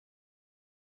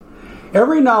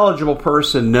Every knowledgeable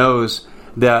person knows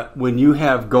that when you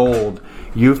have gold,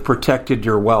 you've protected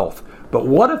your wealth. But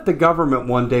what if the government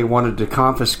one day wanted to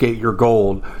confiscate your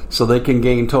gold so they can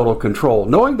gain total control,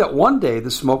 knowing that one day the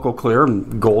smoke will clear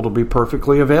and gold will be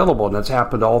perfectly available, and that's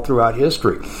happened all throughout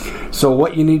history. So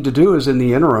what you need to do is, in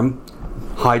the interim,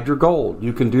 hide your gold.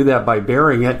 You can do that by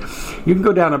burying it. You can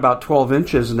go down about 12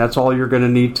 inches, and that's all you're going to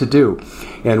need to do.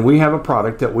 And we have a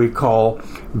product that we call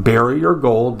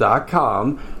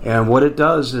buryyourgold.com, and what it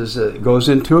does is it goes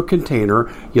into a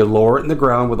container. You lower it in the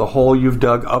ground with a hole you've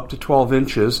dug up to 12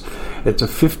 inches. It's a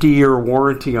 50-year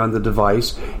warranty on the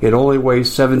device. It only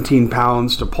weighs 17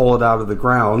 pounds to pull it out of the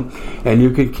ground, and you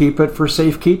can keep it for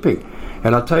safekeeping.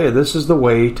 And I'll tell you, this is the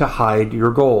way to hide your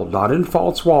gold, not in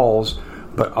false walls,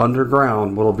 but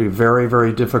underground. Will be very,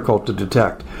 very difficult to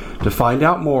detect. To find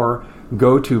out more,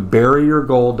 go to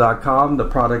buryyourgold.com. The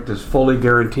product is fully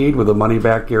guaranteed with a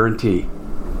money-back guarantee.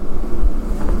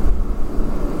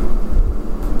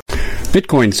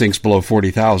 Bitcoin sinks below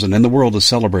 40,000, and the world is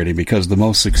celebrating because the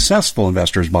most successful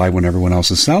investors buy when everyone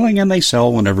else is selling, and they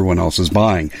sell when everyone else is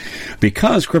buying.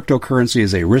 Because cryptocurrency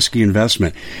is a risky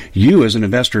investment, you as an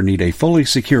investor need a fully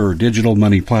secure digital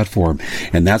money platform,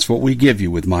 and that's what we give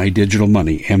you with My Digital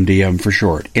Money, MDM for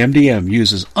short. MDM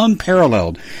uses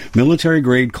unparalleled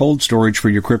military-grade cold storage for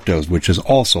your cryptos, which is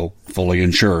also fully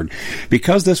insured.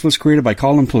 Because this was created by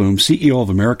Colin Plume, CEO of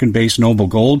American-based Noble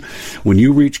Gold, when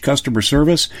you reach customer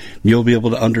service, you'll be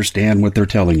able to understand what they're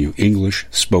telling you. English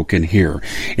spoken here.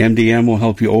 MDM will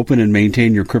help you open and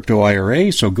maintain your crypto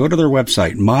IRA, so go to their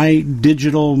website,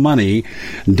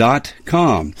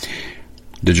 mydigitalmoney.com.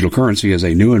 Digital currency is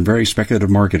a new and very speculative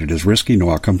market. It is risky.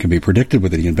 No outcome can be predicted.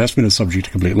 Whether the investment is subject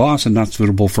to complete loss and not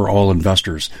suitable for all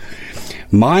investors.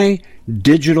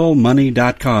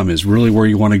 MyDigitalMoney.com is really where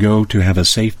you want to go to have a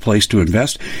safe place to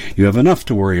invest. You have enough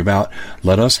to worry about.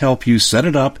 Let us help you set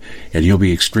it up, and you'll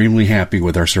be extremely happy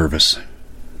with our service.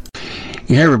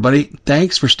 Hey, everybody.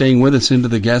 Thanks for staying with us into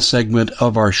the guest segment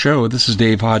of our show. This is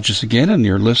Dave Hodges again, and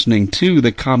you're listening to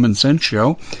The Common Sense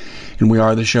Show. And we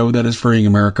are the show that is freeing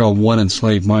America one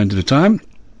enslaved mind at a time.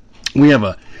 We have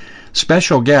a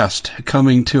special guest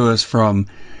coming to us from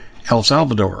El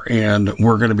Salvador, and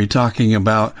we're going to be talking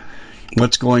about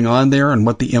what's going on there and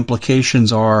what the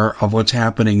implications are of what's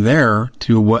happening there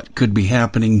to what could be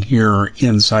happening here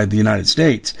inside the United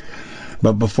States.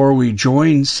 But before we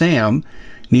join Sam,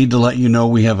 need to let you know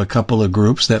we have a couple of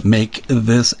groups that make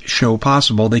this show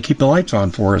possible. They keep the lights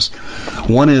on for us.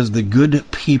 One is the Good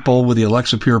People with the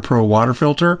Alexa Pure Pro water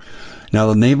filter. Now,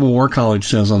 the Naval War College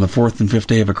says on the fourth and fifth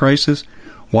day of a crisis,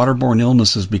 waterborne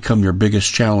illnesses become your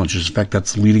biggest challenges. In fact,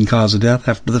 that's the leading cause of death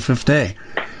after the fifth day.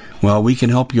 Well, we can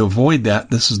help you avoid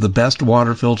that. This is the best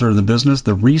water filter in the business.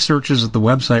 The research is at the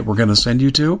website we're going to send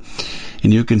you to,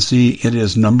 and you can see it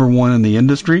is number one in the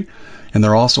industry, and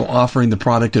they're also offering the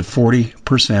product at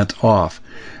 40% off.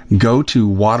 Go to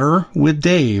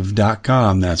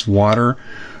waterwithdave.com. That's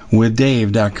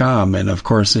waterwithdave.com. And, of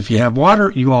course, if you have water,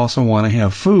 you also want to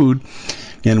have food.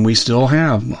 And we still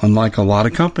have, unlike a lot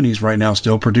of companies right now,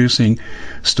 still producing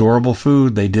storable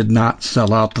food. They did not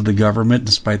sell out to the government,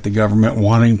 despite the government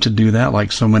wanting to do that,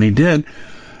 like so many did.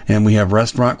 And we have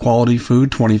restaurant quality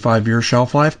food, 25-year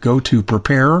shelf life. Go to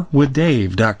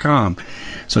preparewithdave.com.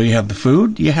 So you have the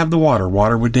food, you have the water,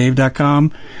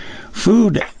 waterwithdave.com.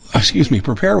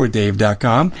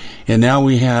 Preparewithdave.com. And now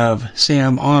we have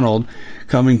Sam Arnold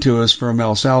coming to us from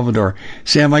El Salvador.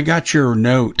 Sam, I got your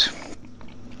note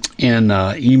in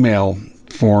email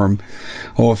form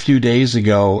a few days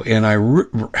ago, and I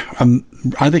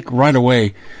think right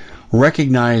away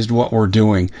recognized what we're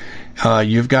doing.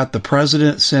 You've got the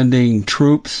president sending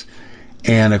troops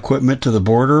and equipment to the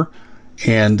border,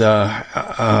 and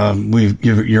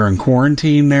you're in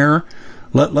quarantine there.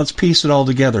 Let's piece it all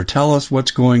together. Tell us what's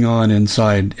going on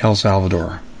inside El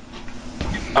Salvador.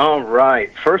 All right.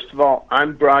 First of all,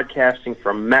 I'm broadcasting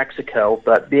from Mexico,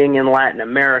 but being in Latin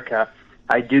America,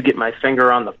 I do get my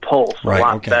finger on the pulse a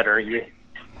lot better. You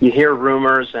hear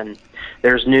rumors, and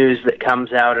there's news that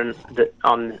comes out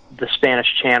on the Spanish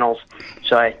channels,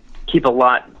 so I keep a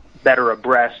lot better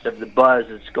abreast of the buzz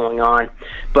that's going on.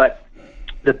 But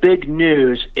the big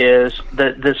news is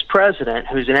that this president,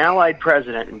 who's an allied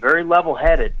president and very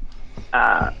level-headed,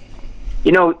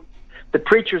 the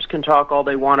preachers can talk all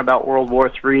they want about World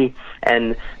War III,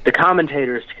 and the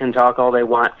commentators can talk all they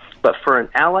want, but for an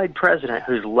allied president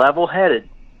who's level-headed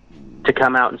to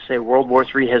come out and say World War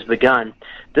III has begun,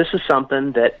 this is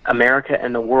something that America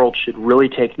and the world should really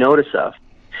take notice of.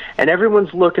 And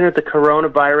everyone's looking at the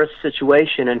coronavirus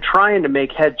situation and trying to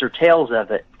make heads or tails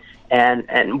of it.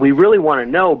 And we really want to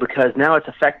know, because now it's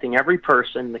affecting every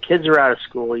person. The kids are out of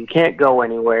school. You can't go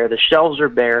anywhere. The shelves are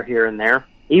bare here and there,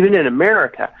 even in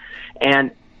America.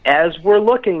 And as we're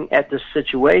looking at this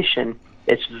situation,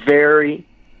 it's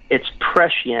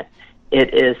prescient.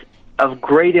 It is of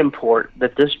great import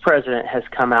that this president has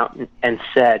come out and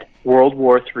said World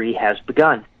War III has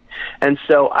begun. And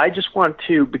so I just want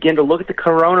to begin to look at the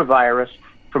coronavirus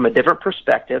from a different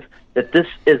perspective, that this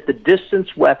is the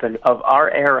distance weapon of our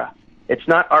era. It's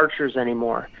not archers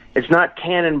anymore. It's not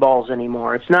cannonballs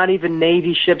anymore. It's not even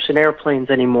Navy ships and airplanes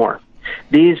anymore.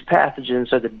 These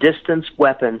pathogens are the distance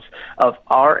weapons of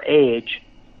our age,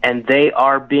 and they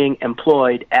are being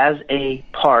employed as a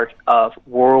part of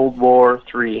World War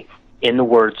III, in the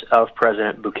words of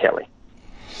President Bukele.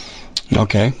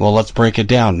 Okay, well, let's break it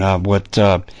down.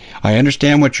 I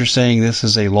understand what you're saying. This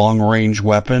is a long-range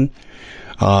weapon.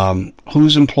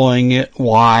 Who's employing it?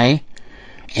 Why?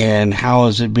 And how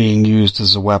is it being used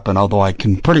as a weapon? Although I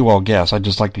can pretty well guess. I'd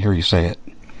just like to hear you say it.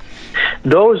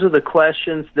 Those are the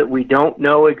questions that we don't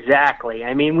know exactly.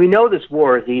 I mean, we know this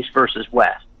war is East versus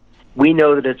West. We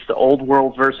know that it's the old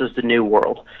world versus the new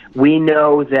world. We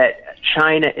know that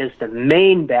China is the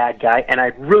main bad guy, and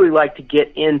I'd really like to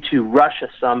get into Russia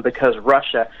some, because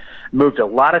Russia moved a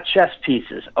lot of chess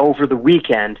pieces over the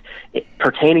weekend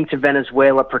pertaining to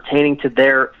Venezuela, pertaining to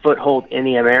their foothold in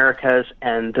the Americas,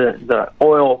 and the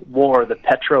oil war, the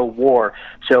petro war.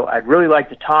 So I'd really like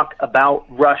to talk about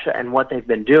Russia and what they've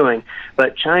been doing.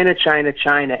 But China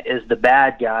is the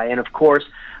bad guy. And of course,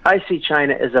 I see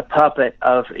China as a puppet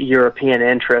of European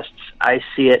interests. I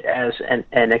see it as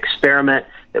an experiment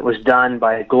that was done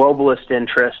by globalist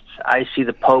interests. I see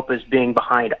the Pope as being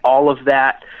behind all of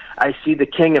that. I see the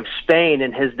King of Spain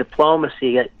and his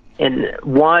diplomacy in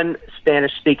one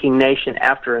Spanish-speaking nation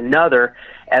after another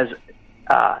as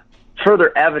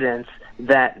further evidence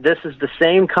that this is the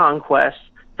same conquest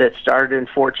that started in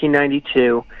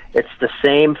 1492. It's the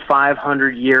same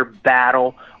 500-year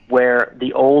battle where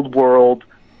the old world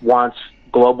wants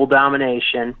global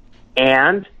domination,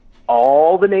 and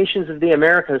all the nations of the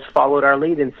Americas followed our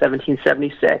lead in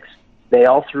 1776. They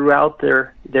all threw out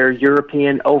their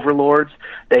European overlords.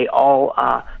 They all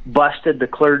busted the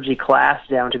clergy class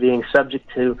down to being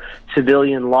subject to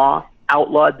civilian law,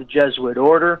 outlawed the Jesuit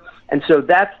order. And so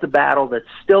that's the battle that's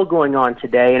still going on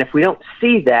today. And if we don't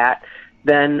see that,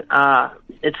 then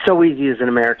it's so easy as an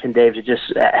American, Dave, to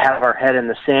just have our head in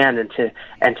the sand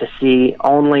and to see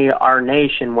only our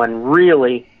nation, when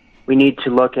really we need to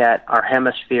look at our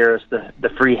hemisphere as the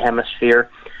free hemisphere.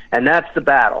 And that's the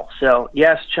battle. So,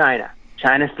 yes,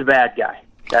 China's the bad guy.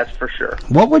 That's for sure.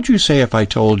 What would you say if I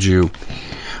told you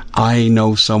I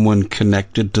know someone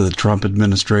connected to the Trump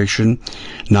administration,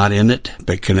 not in it,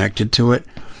 but connected to it,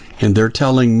 and they're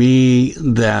telling me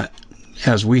that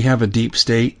as we have a deep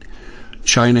state,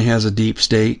 China has a deep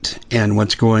state, and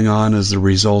what's going on is the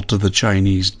result of the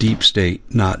Chinese deep state,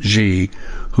 not Xi,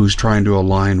 who's trying to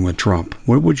align with Trump?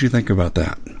 What would you think about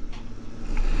that?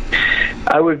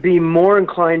 I would be more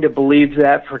inclined to believe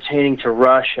that pertaining to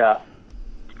Russia.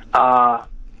 I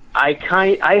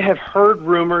have heard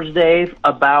rumors, Dave,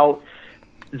 about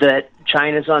that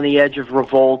China's on the edge of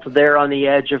revolt. They're on the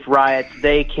edge of riots.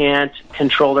 They can't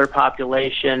control their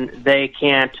population. They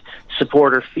can't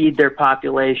support or feed their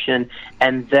population,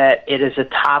 and that it is a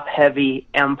top-heavy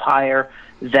empire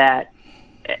that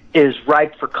is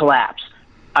ripe for collapse.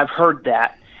 I've heard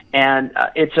that, and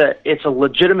it's a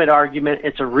legitimate argument.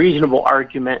 It's a reasonable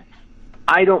argument.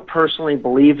 I don't personally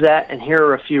believe that, and here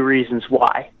are a few reasons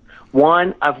why.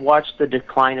 One, I've watched the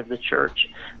decline of the church.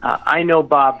 I know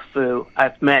Bob Fu.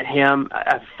 I've met him.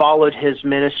 I've followed his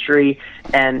ministry,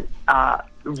 and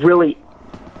really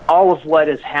all of what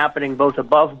is happening both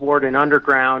above board and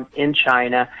underground in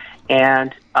China,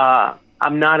 and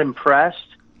I'm not impressed.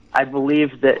 I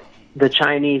believe that the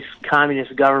Chinese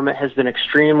Communist government has been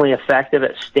extremely effective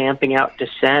at stamping out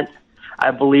dissent. I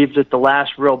believe that the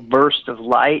last real burst of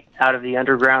light out of the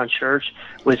underground church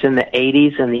was in the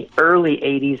 80s, and the early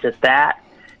 80s at that,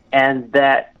 and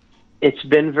that it's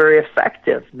been very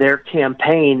effective. Their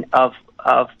campaign of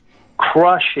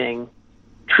crushing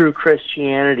true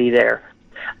Christianity there.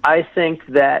 I think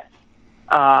that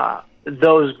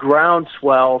those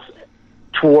groundswells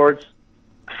towards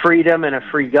freedom and a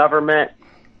free government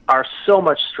are so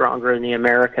much stronger in the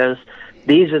Americas.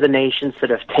 These are the nations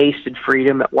that have tasted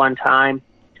freedom at one time.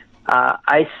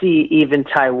 I see even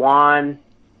Taiwan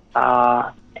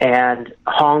and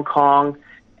Hong Kong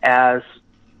as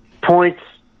points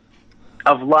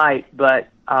of light, but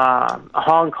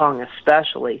Hong Kong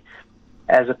especially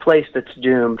as a place that's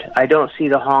doomed. I don't see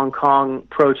the Hong Kong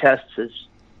protests as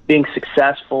being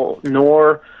successful,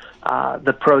 nor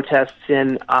the protests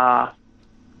in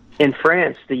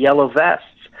France, the Yellow Vests.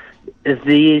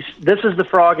 This is the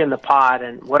frog in the pot,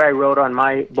 and what I wrote on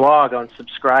my blog on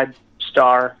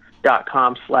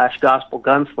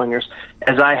subscribestar.com/gospelgunslingers,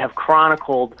 as I have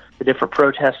chronicled the different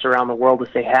protests around the world as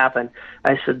they happen,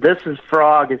 I said,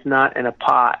 frog is not in a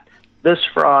pot. This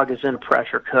frog is in a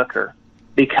pressure cooker,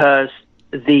 because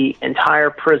the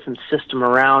entire prison system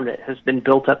around it has been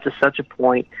built up to such a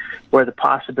point where the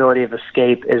possibility of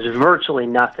escape is virtually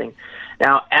nothing.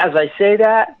 Now, as I say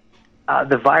that,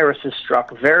 the virus has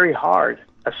struck very hard,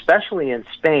 especially in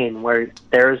Spain, where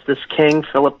there is this king,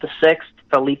 Felipe VI,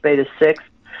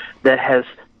 that has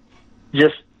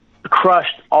just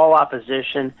crushed all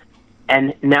opposition,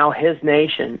 and now his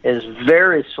nation is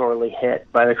very sorely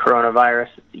hit by the coronavirus.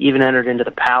 It's even entered into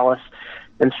the palace.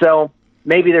 And so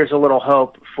maybe there's a little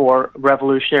hope for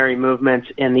revolutionary movements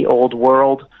in the old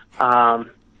world.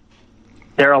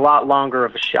 They're a lot longer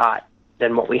of a shot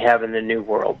than what we have in the new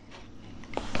world.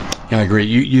 Yeah, I agree.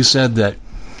 You said that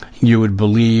you would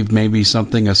believe maybe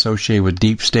something associated with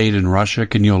deep state in Russia.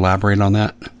 Can you elaborate on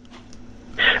that?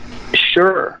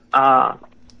 Sure.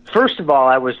 First of all,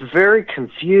 I was very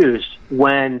confused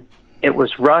when it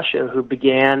was Russia who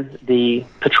began the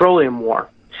petroleum war,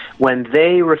 when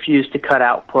they refused to cut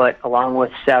output along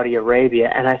with Saudi Arabia.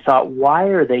 And I thought, why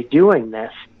are they doing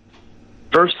this?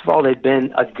 First of all, they've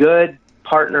been a good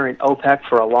partner in OPEC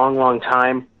for a long, long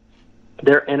time.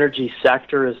 Their energy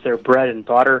sector is their bread and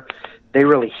butter. They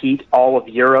really heat all of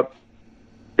Europe.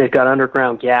 They've got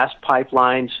underground gas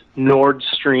pipelines, Nord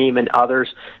Stream and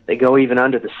others. They go even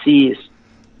under the seas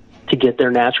to get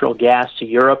their natural gas to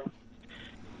Europe.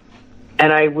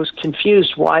 And I was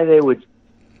confused why they would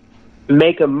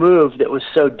make a move that was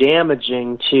so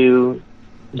damaging to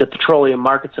the petroleum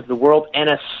markets of the world, and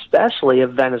especially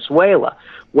of Venezuela,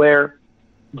 where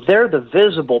they're the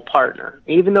visible partner.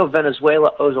 Even though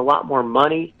Venezuela owes a lot more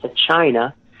money to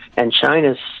China, and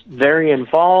China's very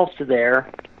involved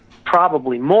there,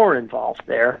 probably more involved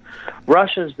there,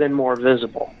 Russia's been more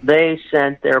visible. They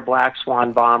sent their Black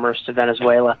Swan bombers to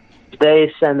Venezuela.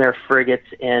 They send their frigates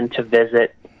in to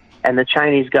visit, and the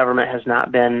Chinese government has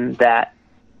not been that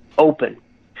open.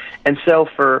 And so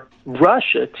for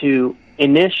Russia to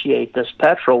initiate this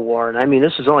petrol war, and I mean,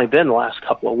 this has only been the last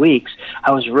couple of weeks,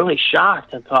 I was really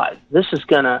shocked and thought, this is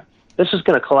gonna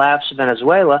collapse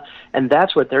Venezuela, and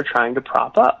that's what they're trying to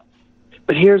prop up.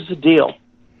 But here's the deal.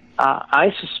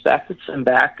 I suspect that some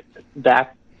back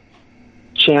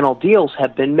channel deals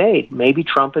have been made. Maybe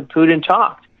Trump and Putin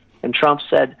talked, and Trump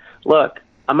said, look,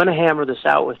 I'm going to hammer this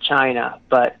out with China,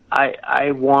 but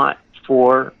I want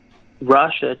for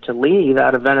Russia to leave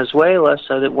out of Venezuela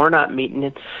so that we're not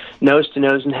meeting nose to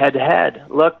nose and head to head.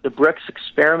 Look, the BRICS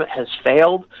experiment has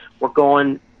failed. We're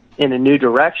going in a new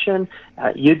direction.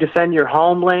 You defend your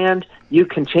homeland. You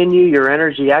continue your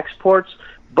energy exports,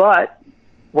 but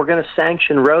we're going to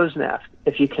sanction Rosneft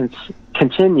if you can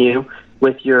continue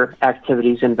with your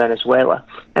activities in Venezuela.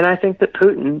 And I think that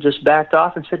Putin just backed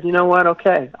off and said, you know what,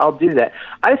 okay, I'll do that.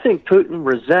 I think Putin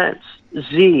resents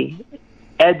Xi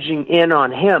edging in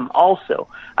on him also.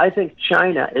 I think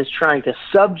China is trying to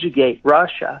subjugate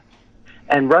Russia,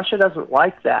 and Russia doesn't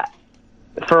like that.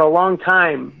 For a long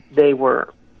time, they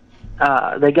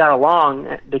got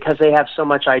along because they have so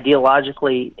much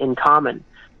ideologically in common.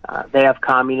 They have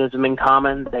communism in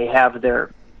common. They have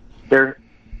their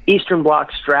Eastern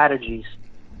Bloc strategies,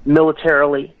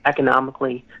 militarily,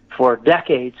 economically, for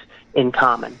decades in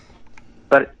common.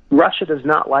 But Russia does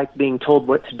not like being told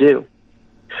what to do.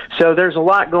 So there's a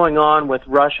lot going on with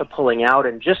Russia pulling out.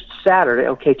 And just Saturday,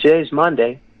 okay, today's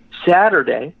Monday,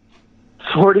 Saturday,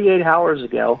 48 hours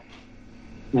ago,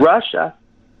 Russia,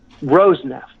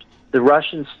 Rosneft, the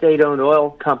Russian state-owned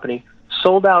oil company,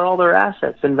 sold out all their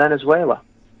assets in Venezuela.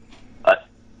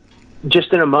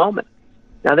 Just in a moment.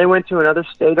 Now, they went to another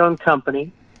state-owned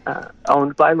company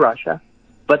owned by Russia,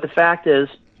 but the fact is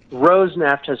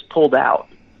Rosneft has pulled out.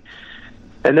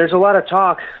 And there's a lot of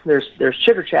talk, there's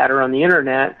chitter-chatter on the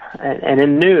internet and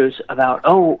in news about,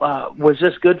 was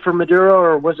this good for Maduro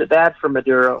or was it bad for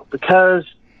Maduro? Because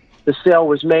the sale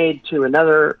was made to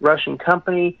another Russian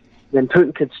company, then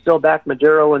Putin could still back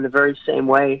Maduro in the very same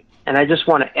way. And I just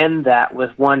want to end that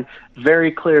with one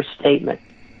very clear statement.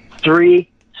 3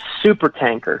 super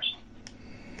tankers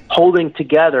holding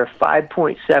together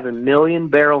 5.7 million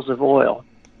barrels of oil,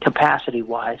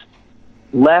 capacity-wise,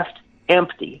 left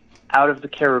empty out of the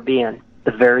Caribbean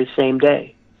the very same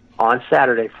day, on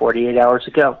Saturday, 48 hours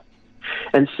ago.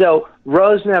 And so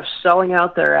Rosneft selling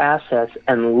out their assets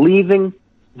and leaving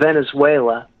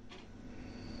Venezuela,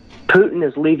 Putin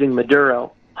is leaving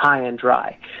Maduro high and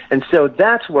dry. And so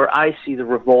that's where I see the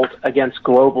revolt against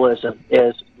globalism,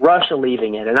 is Russia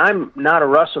leaving it. And I'm not a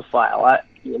Russophile.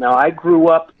 I grew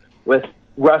up with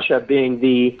Russia being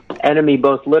the enemy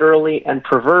both literally and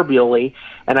proverbially,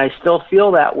 and I still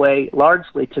feel that way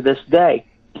largely to this day.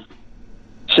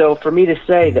 So for me to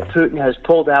say that Putin has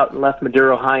pulled out and left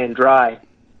Maduro high and dry,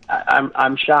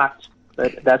 I'm shocked,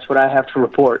 but that's what I have to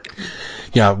report.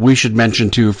 Yeah, we should mention,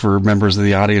 too, for members of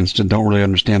the audience that don't really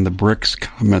understand the BRICS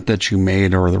comment that you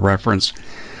made or the reference,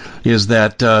 is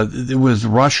that it was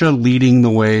Russia leading the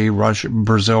way,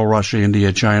 Brazil, Russia,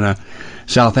 India, China,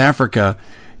 South Africa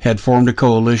had formed a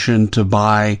coalition to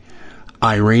buy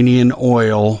Iranian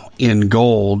oil in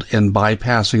gold and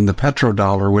bypassing the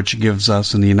petrodollar, which gives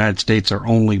us in the United States our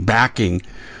only backing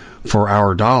for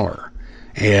our dollar.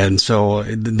 And so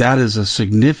that is a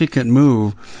significant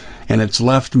move, and it's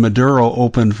left Maduro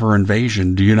open for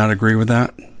invasion. Do you not agree with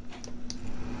that?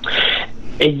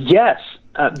 Yes,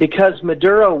 because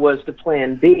Maduro was the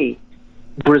plan B.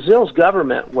 Brazil's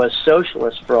government was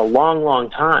socialist for a long, long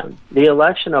time. The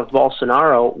election of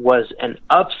Bolsonaro was an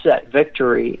upset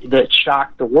victory that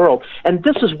shocked the world. And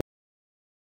this is...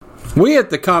 We at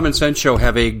the Common Sense Show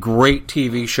have a great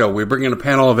TV show. We bring in a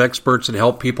panel of experts and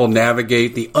help people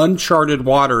navigate the uncharted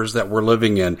waters that we're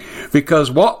living in.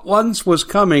 Because what once was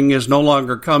coming is no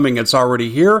longer coming. It's already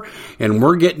here, and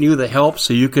we're getting you the help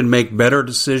so you can make better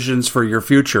decisions for your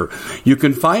future. You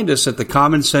can find us at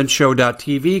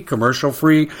thecommonsenseshow.tv,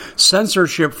 commercial-free,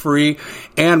 censorship-free,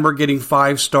 and we're getting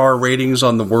 5-star ratings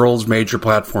on the world's major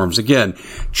platforms. Again,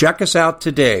 check us out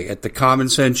today at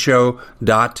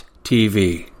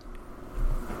thecommonsenseshow.tv.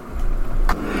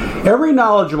 Every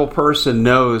knowledgeable person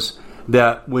knows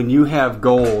that when you have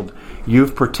gold,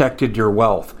 you've protected your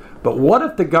wealth. But what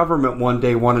if the government one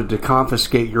day wanted to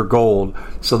confiscate your gold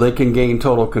so they can gain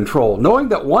total control, knowing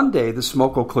that one day the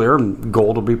smoke will clear and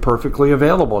gold will be perfectly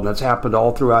available, and that's happened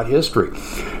all throughout history.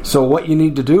 So what you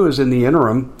need to do is, in the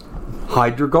interim,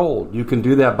 hide your gold. You can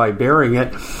do that by burying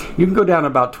it. You can go down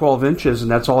about 12 inches, and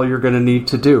that's all you're going to need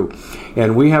to do.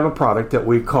 And we have a product that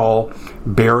we call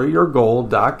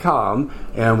buryyourgold.com,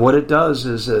 and what it does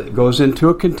is it goes into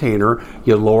a container.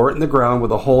 You lower it in the ground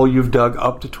with a hole you've dug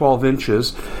up to 12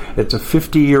 inches. It's a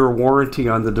 50-year warranty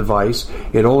on the device.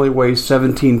 It only weighs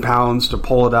 17 pounds to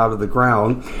pull it out of the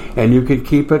ground, and you can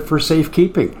keep it for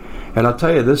safekeeping. And I'll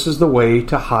tell you, this is the way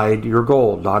to hide your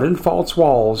gold, not in false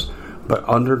walls, but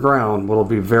underground. Will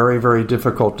be very, very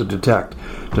difficult to detect.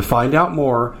 To find out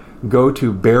more, go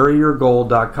to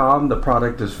buryyourgold.com. The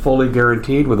product is fully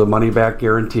guaranteed with a money-back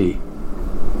guarantee.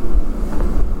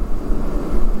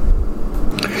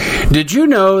 Did you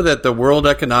know that the World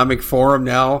Economic Forum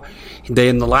now,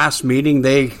 in the last meeting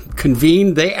they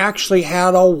convened, they actually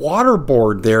had a water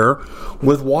board there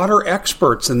with water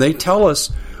experts, and they tell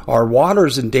us our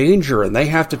water's in danger and they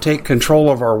have to take control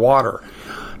of our water.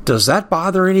 Does that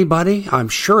bother anybody? I'm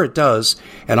sure it does.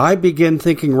 And I begin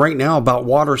thinking right now about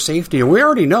water safety. And we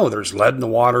already know there's lead in the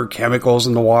water, chemicals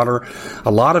in the water.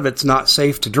 A lot of it's not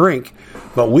safe to drink.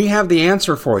 But we have the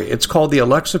answer for you. It's called the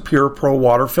Alexa Pure Pro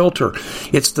Water Filter.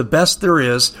 It's the best there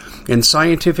is, and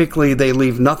scientifically they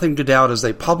leave nothing to doubt as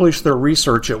they publish their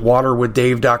research at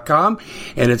waterwithdave.com,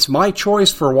 and it's my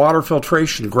choice for water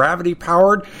filtration.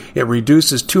 Gravity-powered, it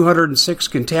reduces 206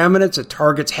 contaminants, it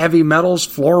targets heavy metals,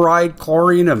 fluoride,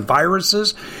 chlorine, and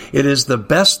viruses. It is the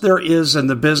best there is in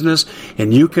the business,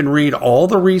 and you can read all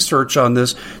the research on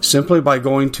this simply by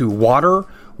going to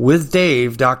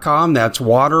waterwithdave.com. That's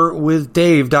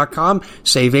waterwithdave.com.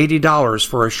 Save $80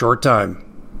 for a short time.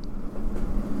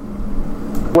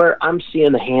 Where I'm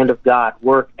seeing the hand of God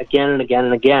work again and again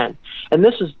and again. And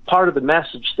this is part of the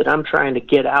message that I'm trying to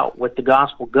get out with the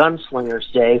Gospel Gunslingers,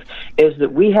 Dave, is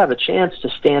that we have a chance to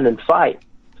stand and fight.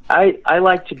 I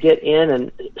like to get in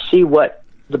and see what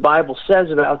the Bible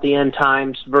says about the end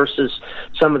times versus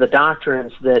some of the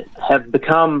doctrines that have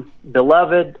become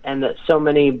beloved and that so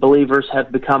many believers have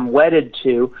become wedded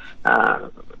to,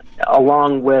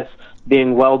 along with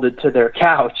being welded to their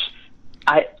couch.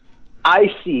 I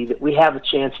see that we have a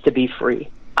chance to be free.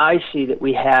 I see that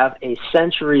we have a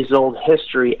centuries-old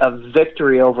history of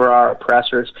victory over our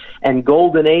oppressors and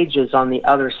golden ages on the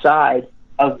other side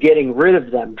of getting rid of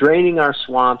them, draining our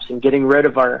swamps and getting rid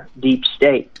of our deep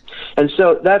state. And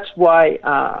so that's why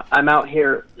I'm out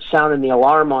here sounding the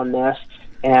alarm on this,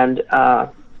 and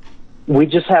we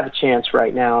just have a chance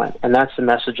right now, and that's the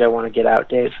message I want to get out,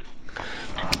 Dave.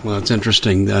 Well, it's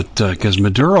interesting that because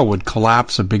Maduro would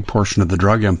collapse a big portion of the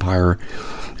drug empire,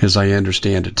 as I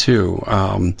understand it, too.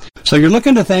 So you're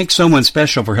looking to thank someone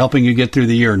special for helping you get through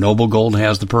the year. Noble Gold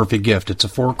has the perfect gift. It's a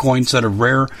 4-coin set of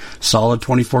rare, solid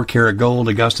 24-karat gold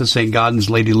Augustus St. Gaudens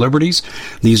Lady Liberties.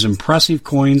 These impressive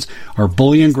coins are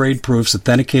bullion-grade proofs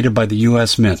authenticated by the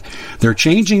U.S. Mint. They're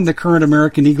changing the current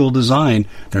American Eagle design.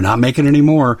 They're not making any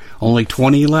more. Only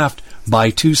 20 left.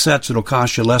 Buy 2 sets. It'll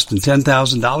cost you less than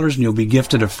 $10,000, and you'll be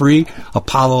gifted a free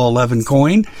Apollo 11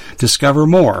 coin. Discover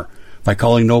more by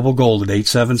calling Noble Gold at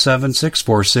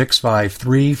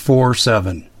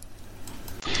 877-646-5347.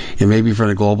 And maybe from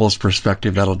the globalist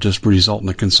perspective, that'll just result in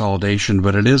a consolidation,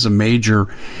 but it is a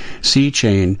major sea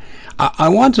change. I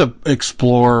want to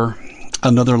explore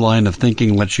another line of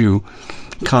thinking, let you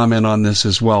comment on this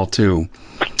as well, too.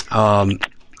 And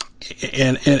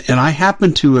I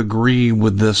happen to agree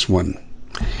with this one.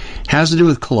 Has to do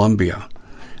with Colombia.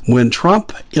 When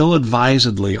Trump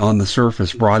ill-advisedly on the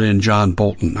surface brought in John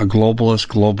Bolton, a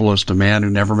globalist, a man who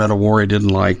never met a war he didn't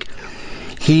like,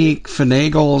 he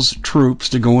finagles troops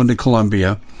to go into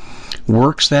Colombia,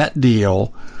 works that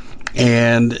deal,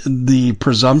 and the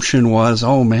presumption was,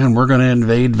 oh man, we're going to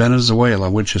invade Venezuela,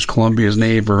 which is Colombia's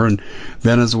neighbor, and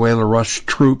Venezuela rushed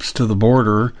troops to the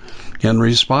border in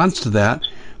response to that.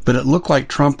 But it looked like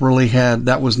Trump really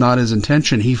that was not his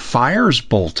intention. He fires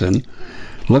Bolton.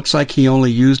 Looks like he only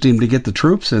used him to get the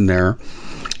troops in there.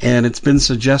 And it's been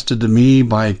suggested to me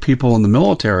by people in the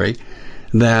military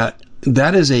that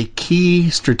is a key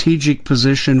strategic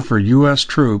position for U.S.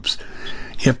 troops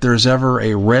if there's ever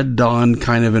a Red Dawn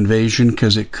kind of invasion,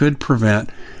 because it could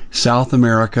prevent South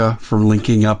America from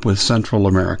linking up with Central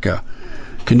America.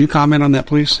 Can you comment on that,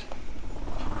 please?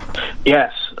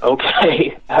 Yes.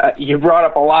 Okay. You brought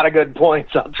up a lot of good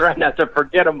points. I'll try not to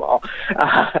forget them all.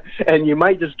 And you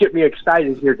might just get me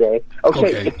excited here, Dave.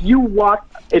 Okay. If you walk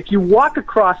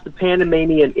across the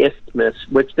Panamanian Isthmus,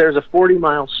 which there's a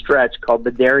 40-mile stretch called the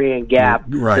Darien Gap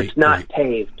that's not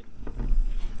paved,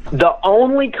 the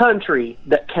only country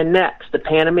that connects the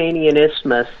Panamanian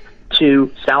Isthmus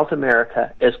to South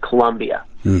America is Colombia.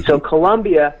 Mm-hmm. So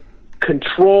Colombia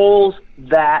controls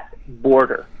that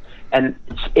border. And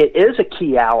it is a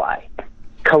key ally.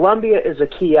 Colombia is a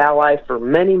key ally for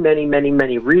many, many, many,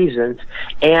 many reasons.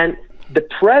 And the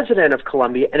president of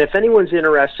Colombia, and if anyone's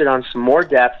interested on some more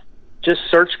depth, just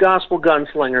search Gospel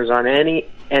Gunslingers on any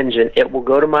engine. It will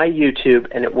go to my YouTube,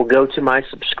 and it will go to my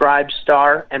Subscribe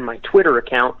Star and my Twitter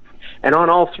account. And on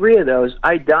all three of those,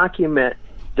 I document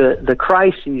the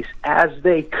crises as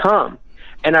they come.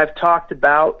 And I've talked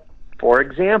about, for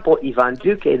example, Ivan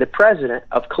Duque, the president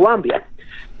of Colombia.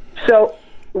 So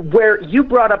where you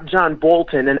brought up John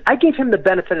Bolton, and I gave him the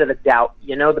benefit of the doubt.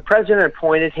 You know, the president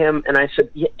appointed him, and I said,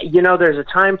 you know, there's a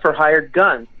time for hired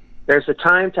guns. There's a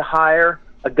time to hire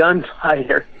a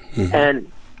gunfighter. Mm-hmm.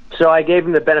 And so I gave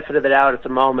him the benefit of the doubt at the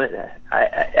moment.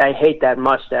 I hate that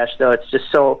mustache, though. It's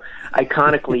just so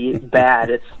iconically bad.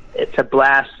 It's a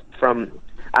blast from,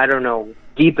 I don't know,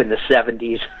 deep in the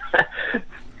 70s.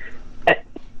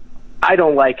 I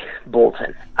don't like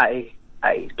Bolton. I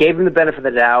gave him the benefit of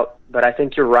the doubt, but I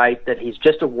think you're right that he's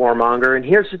just a warmonger. And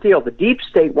here's the deal. The deep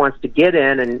state wants to get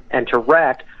in and to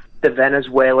wreck the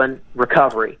Venezuelan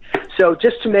recovery. So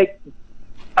just to make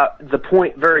the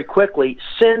point very quickly,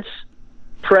 since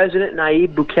President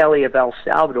Nayib Bukele of El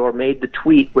Salvador made the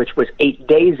tweet, which was 8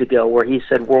 days ago, where he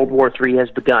said World War III has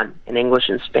begun in English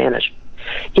and Spanish,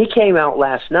 he came out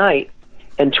last night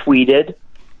and tweeted,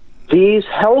 these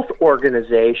health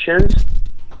organizations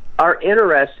are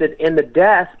interested in the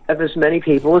death of as many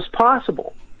people as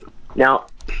possible. Now,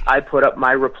 I put up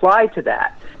my reply to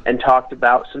that and talked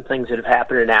about some things that have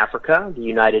happened in Africa, the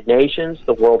United Nations,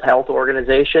 the World Health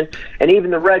Organization, and even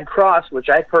the Red Cross, which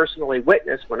I personally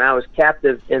witnessed when I was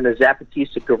captive in the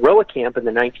Zapatista guerrilla camp in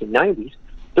the 1990s.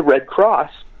 The Red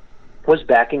Cross was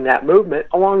backing that movement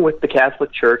along with the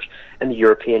Catholic Church and the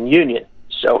European Union.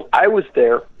 So I was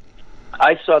there.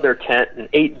 I saw their tent and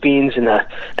ate beans and a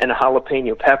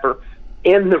jalapeno pepper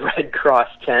in the Red Cross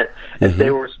tent as they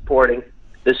were supporting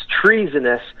this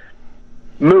treasonous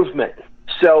movement.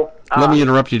 So let me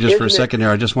interrupt you just for a second here.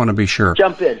 I just want to be sure.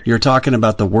 Jump in. You're talking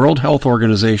about the World Health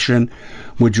Organization.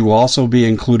 Would you also be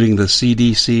including the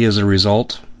CDC as a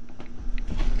result?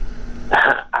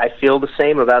 I feel the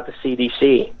same about the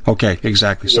CDC. Okay,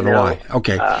 exactly. So do I.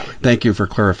 Okay, thank you for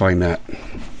clarifying that.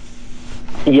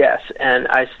 Yes, and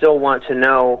I still want to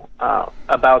know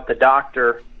about the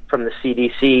doctor from the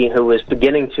CDC who was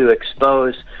beginning to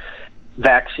expose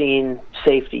vaccine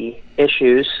safety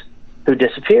issues who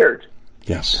disappeared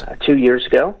 2 years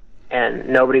ago, and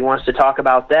nobody wants to talk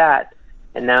about that.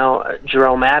 And now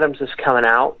Jerome Adams is coming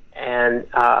out and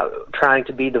trying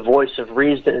to be the voice of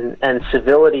reason and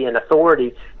civility and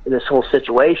authority in this whole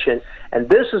situation. And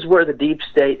this is where the deep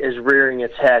state is rearing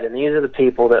its head, and these are the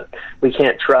people that we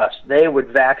can't trust. They would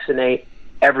vaccinate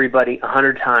everybody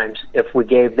 100 times if we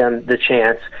gave them the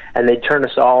chance, and they'd turn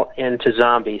us all into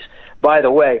zombies. By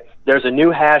the way, there's a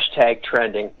new hashtag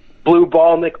trending,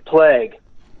 bluebalnic plague,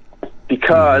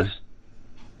 because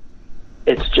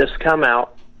it's just come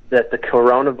out that the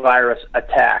coronavirus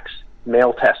attacks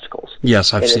male testicles.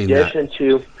 Yes, I've seen that. In addition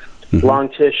to lung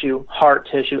tissue, heart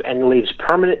tissue, and leaves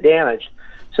permanent damage.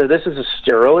 So this is a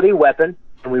sterility weapon,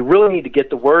 and we really need to get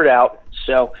the word out.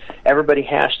 So everybody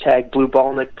hashtag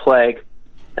bluebalnic plague,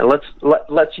 and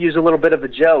let's use a little bit of a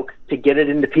joke to get it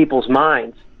into people's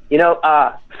minds. You know,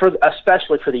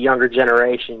 especially for the younger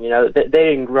generation, you know, they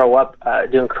didn't grow up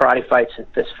doing karate fights and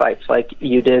fist fights like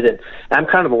you did, and I'm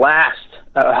kind of the last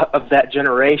of that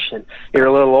generation. You're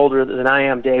a little older than I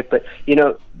am, Dave, but, you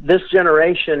know, this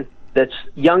generation that's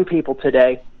young people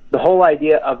today, the whole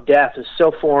idea of death is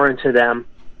so foreign to them,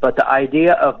 but the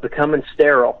idea of becoming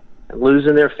sterile and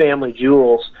losing their family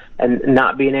jewels and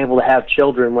not being able to have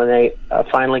children when they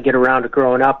finally get around to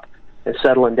growing up and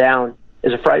settling down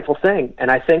is a frightful thing,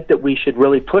 and I think that we should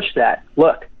really push that.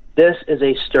 Look, this is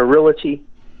a sterility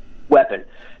weapon.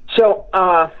 So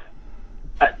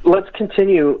let's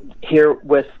continue here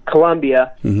with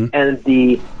Colombia and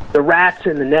the rats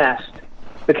in the nest,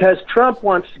 because Trump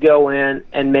wants to go in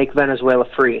and make Venezuela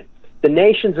free. The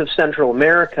nations of Central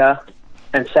America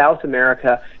and South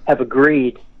America have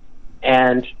agreed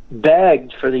and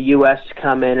begged for the U.S. to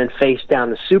come in and face down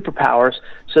the superpowers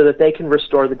so that they can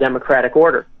restore the democratic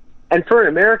order. And for an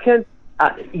American,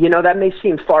 you know, that may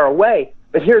seem far away,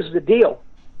 but here's the deal.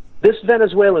 This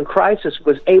Venezuelan crisis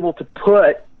was able to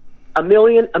put a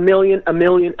million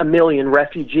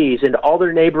refugees into all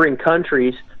their neighboring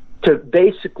countries to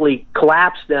basically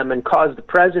collapse them and cause the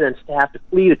presidents to have to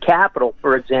flee the capital,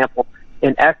 for example,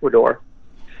 in Ecuador.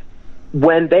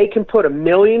 When they can put 1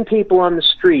 million people on the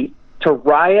street to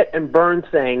riot and burn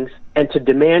things and to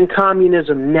demand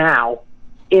communism now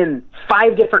in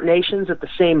 5 different nations at the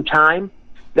same time,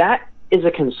 that is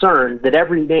a concern that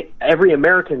every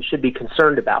American should be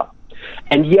concerned about.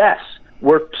 And yes,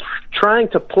 we're trying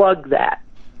to plug that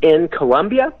in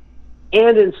Colombia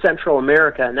and in Central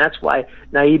America, and that's why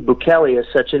Nayib Bukele is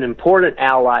such an important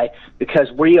ally,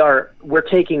 because we're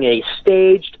taking a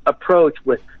staged approach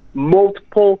with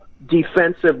multiple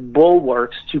defensive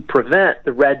bulwarks to prevent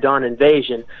the Red Dawn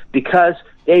invasion, because,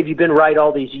 Dave, you've been right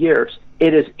all these years.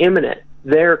 It is imminent.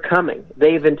 They're coming.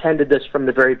 They've intended this from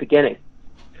the very beginning.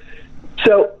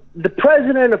 So the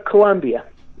president of Colombia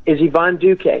is Ivan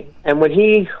Duque, and when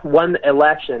he won the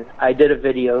election, I did a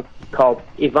video called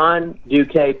Ivan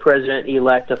Duque,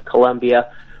 President-elect of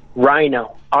Colombia,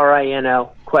 Rhino,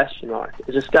 R-I-N-O, ?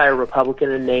 Is this guy a Republican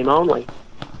in name only?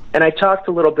 And I talked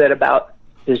a little bit about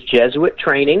his Jesuit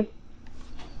training,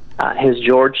 his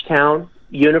Georgetown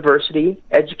University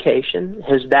education,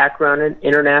 his background in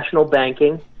international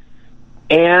banking,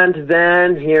 and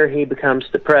then here he becomes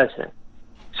the president.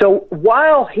 So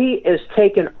while he is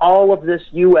taking all of this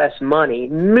U.S. money,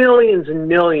 millions and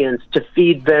millions to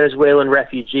feed Venezuelan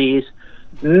refugees,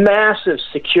 massive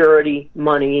security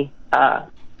money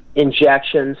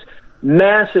injections,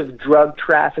 massive drug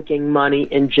trafficking money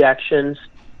injections,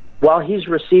 while he's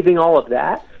receiving all of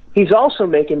that, he's also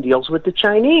making deals with the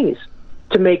Chinese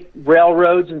to make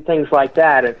railroads and things like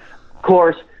that. And, of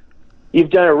course, you've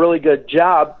done a really good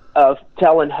job of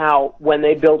telling how when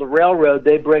they build a railroad,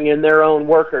 they bring in their own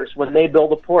workers. When they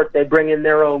build a port, they bring in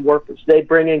their own workers. They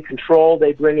bring in control.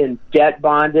 They bring in debt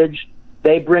bondage.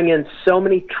 They bring in so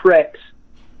many tricks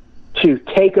to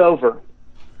take over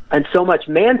and so much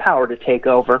manpower to take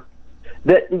over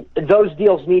that those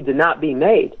deals need to not be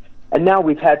made. And now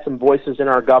we've had some voices in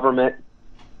our government,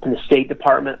 in the State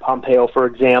Department, Pompeo, for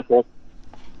example,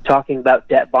 talking about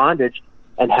debt bondage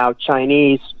and how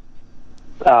Chinese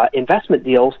investment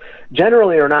deals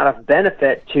generally are not of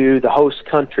benefit to the host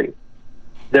country.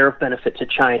 They're of benefit to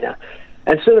China.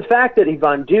 And so the fact that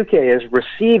Ivan Duque is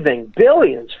receiving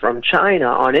billions from China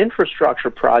on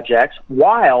infrastructure projects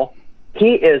while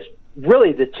he is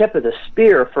really the tip of the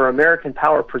spear for American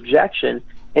power projection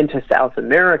into South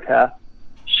America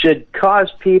should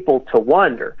cause people to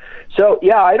wonder. So,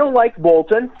 yeah, I don't like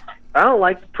Bolton. I don't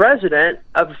like the president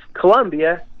of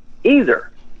Colombia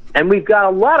either. And we've got a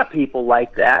lot of people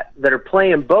like that are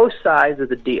playing both sides of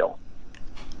the deal.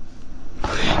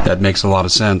 That makes a lot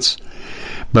of sense.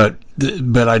 But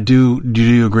do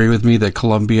you agree with me that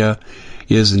Colombia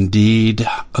is indeed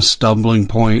a stumbling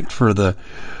point for the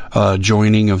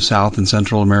joining of South and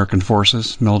Central American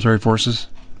forces, military forces?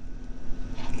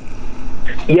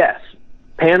 Yes.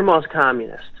 Panama's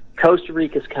communist. Costa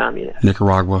Rica's communist.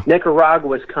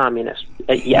 Nicaragua's communist.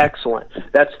 Excellent.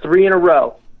 That's 3 in a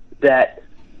row that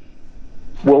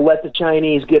will let the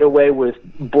Chinese get away with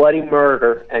bloody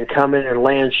murder and come in and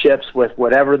land ships with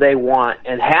whatever they want,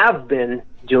 and have been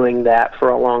doing that for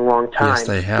a long, long time. Yes,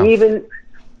 they have. Even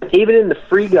in the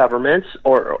free governments,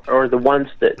 or the ones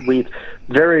that we've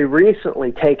very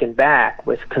recently taken back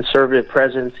with conservative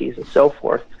presidencies and so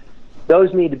forth,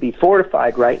 those need to be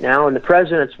fortified right now, and the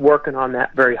president's working on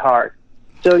that very hard.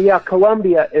 So, yeah,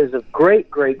 Colombia is of great,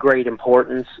 great, great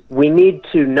importance. We need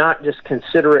to not just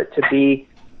consider it to be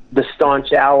the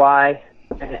staunch ally,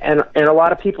 and a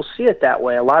lot of people see it that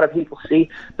way. A lot of people see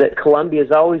that Colombia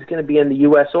is always going to be in the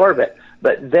U.S. orbit,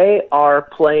 but they are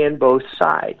playing both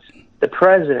sides. The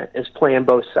president is playing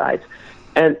both sides.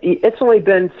 And it's only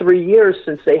been 3 years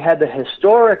since they had the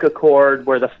historic accord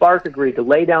where the FARC agreed to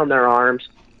lay down their arms.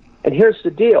 And here's the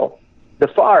deal. The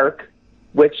FARC,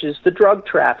 which is the drug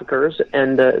traffickers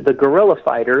and the guerrilla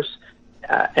fighters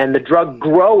and the drug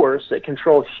growers that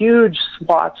control huge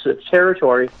swaths of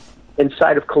territory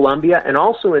inside of Colombia and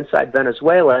also inside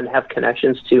Venezuela and have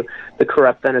connections to the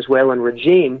corrupt Venezuelan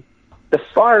regime, the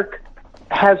FARC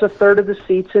has a third of the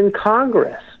seats in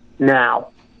Congress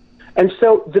now. And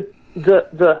so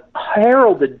the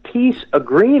heralded peace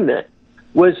agreement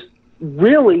was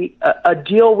really a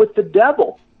deal with the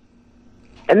devil.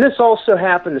 And this also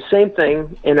happened, the same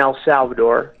thing in El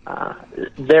Salvador.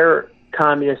 Their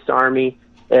communist army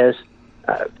is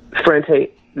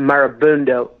Frente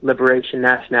Marabundo Liberation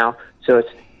Nacional, so it's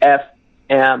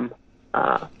FMLN.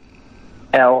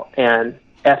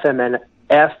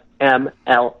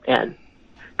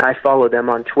 I follow them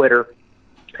on Twitter.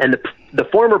 And the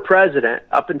former president,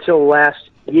 up until last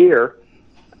year,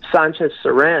 Sanchez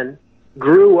Cerén,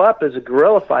 grew up as a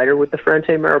guerrilla fighter with the Frente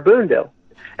Marabundo.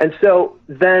 And so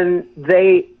then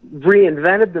they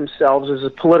reinvented themselves as a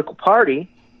political party,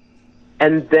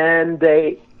 and then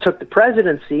they took the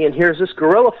presidency, and here's this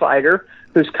guerrilla fighter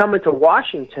who's coming to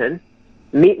Washington,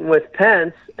 meeting with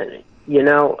Pence,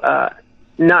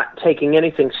 not taking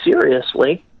anything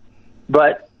seriously,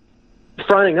 but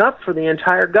fronting up for the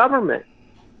entire government.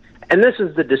 And this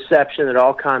is the deception that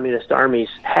all communist armies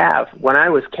have. When I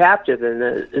was captive in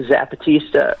the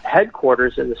Zapatista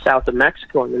headquarters in the south of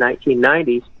Mexico in the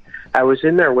 1990s, I was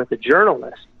in there with a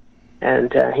journalist,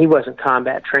 and he wasn't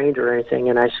combat trained or anything,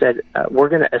 and I said, we're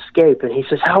going to escape. And he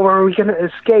says, how are we going to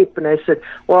escape? And I said,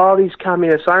 well, all these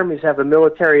communist armies have a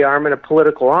military arm and a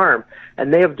political arm,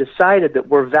 and they have decided that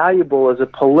we're valuable as a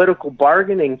political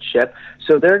bargaining chip,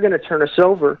 so they're going to turn us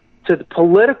over to the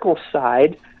political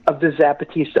side of the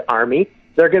Zapatista army.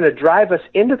 They're going to drive us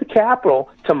into the Capitol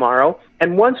tomorrow,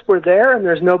 and once we're there and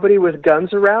there's nobody with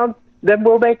guns around, then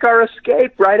we'll make our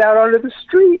escape right out onto the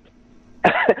street.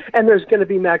 And there's going to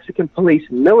be Mexican police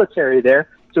and military there,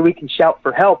 so we can shout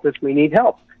for help if we need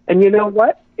help. And you know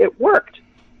what? It worked.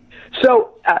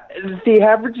 So the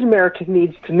average American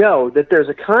needs to know that there's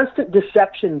a constant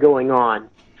deception going on.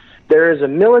 There is a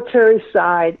military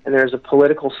side and there's a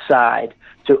political side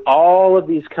to all of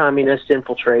these communist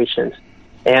infiltrations.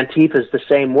 Antifa's the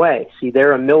same way. See,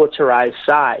 they're a militarized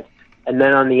side. And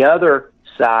then on the other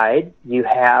side, you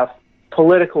have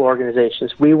political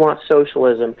organizations. We want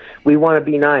socialism. We want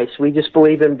to be nice. We just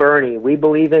believe in Bernie. We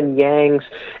believe in Yang's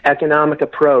economic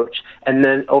approach. And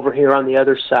then over here on the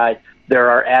other side, there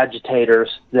are agitators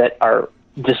that are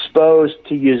disposed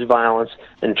to use violence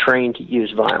and trained to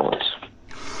use violence.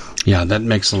 Yeah, that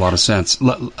makes a lot of sense.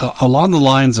 Along the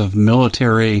lines of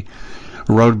military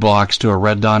roadblocks to a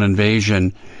Red Dawn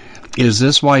invasion, is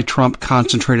this why Trump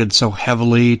concentrated so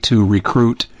heavily to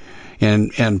recruit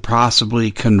and possibly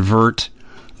convert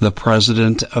the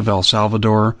president of El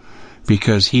Salvador,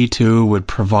 because he too would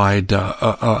provide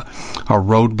a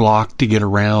roadblock to get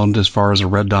around as far as a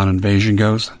Red Dawn invasion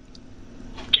goes?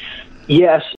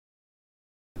 Yes.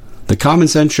 The Common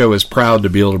Sense Show is proud to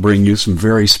be able to bring you some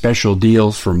very special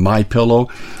deals from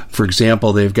MyPillow. For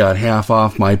example, they've got half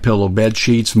off MyPillow bed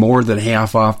sheets, more than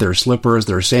half off their slippers,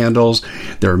 their sandals,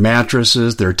 their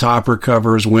mattresses, their topper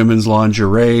covers, women's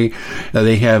lingerie.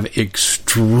 They have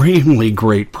extremely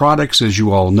great products, as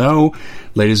you all know.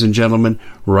 Ladies and gentlemen,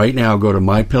 right now go to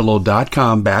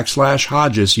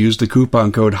mypillow.com/Hodges. Use the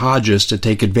coupon code Hodges to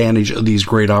take advantage of these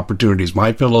great opportunities.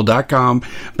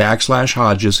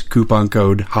 mypillow.com/Hodges, coupon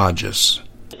code Hodges.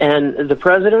 And the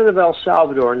president of El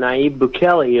Salvador, Nayib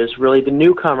Bukele, is really the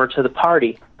newcomer to the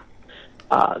party.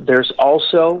 There's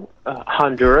also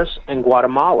Honduras and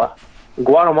Guatemala.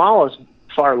 Guatemala is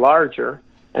far larger.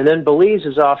 And then Belize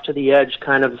is off to the edge,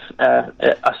 kind of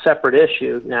a separate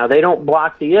issue. Now, they don't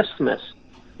block the isthmus.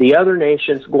 The other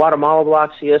nations, Guatemala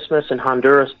blocks the isthmus and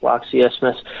Honduras blocks the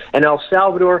isthmus. And El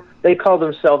Salvador, they call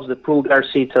themselves the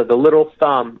Pulgarcito, the little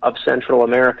thumb of Central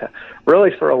America. Really,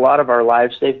 for a lot of our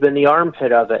lives, they've been the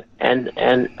armpit of it. And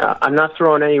I'm not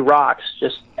throwing any rocks,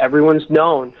 just everyone's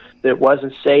known that it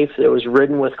wasn't safe, that it was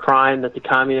ridden with crime, that the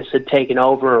communists had taken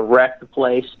over and wrecked the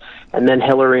place. And then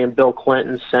Hillary and Bill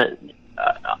Clinton sent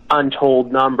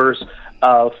untold numbers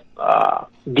of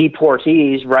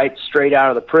deportees right straight out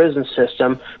of the prison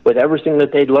system with everything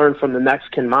that they'd learned from the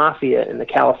Mexican mafia in the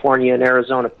California and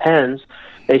Arizona pens.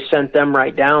 They sent them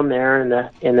right down there in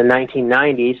the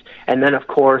 1990s, and then of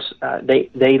course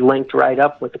they linked right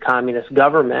up with the communist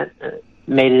government,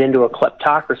 made it into a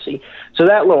kleptocracy. So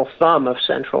that little thumb of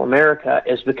Central America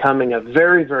is becoming a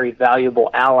very, very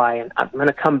valuable ally, and I'm going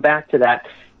to come back to that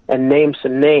and name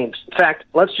some names. In fact,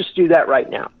 let's just do that right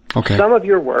now. Okay. Some of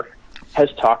your work has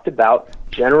talked about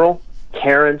General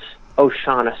Terence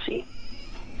O'Shaughnessy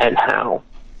and how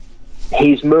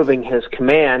he's moving his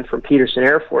command from Peterson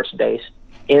Air Force Base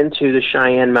into the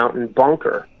Cheyenne Mountain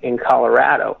bunker in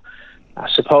Colorado,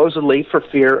 supposedly for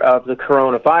fear of the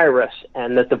coronavirus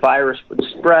and that the virus would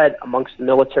spread amongst the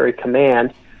military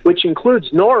command, which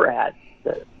includes NORAD,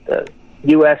 the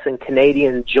U.S. and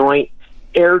Canadian Joint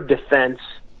Air Defense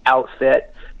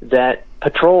outfit that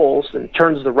patrols and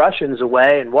turns the Russians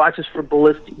away and watches for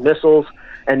ballistic missiles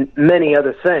and many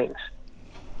other things.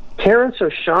 Terence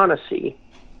O'Shaughnessy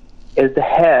is the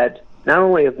head not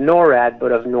only of NORAD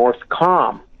but of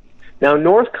NORTHCOM. Now,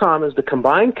 NORTHCOM is the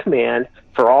combined command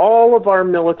for all of our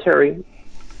military,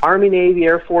 Army, Navy,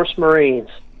 Air Force, Marines,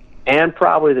 and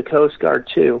probably the Coast Guard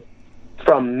too,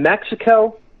 from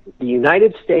Mexico, the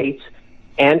United States,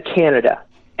 and Canada,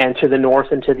 and to the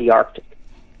north and to the Arctic.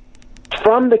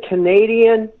 From the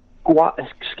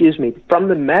from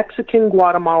the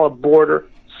Mexican-Guatemala border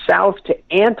south to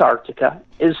Antarctica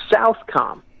is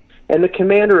SOUTHCOM, and the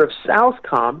commander of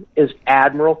SOUTHCOM is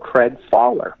Admiral Craig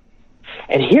Fowler.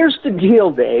 And here's the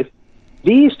deal, Dave.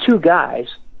 These two guys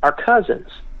are cousins.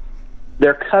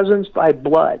 They're cousins by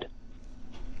blood.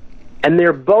 And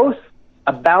they're both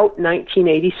about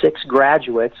 1986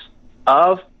 graduates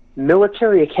of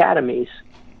military academies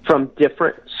from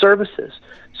different services.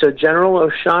 So General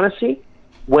O'Shaughnessy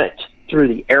went through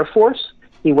the Air Force.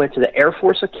 He went to the Air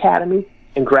Force Academy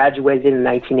and graduated in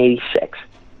 1986.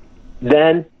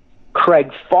 Then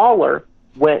Craig Fowler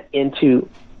went into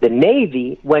the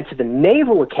Navy, went to the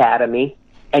Naval Academy,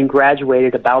 and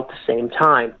graduated about the same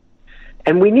time.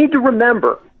 And we need to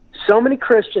remember, so many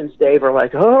Christians, Dave, are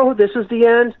like, oh, this is the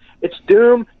end. It's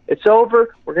doom. It's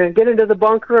over. We're going to get into the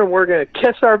bunker and we're going to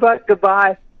kiss our butt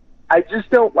goodbye. I just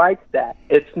don't like that.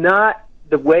 It's not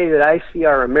the way that I see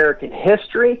our American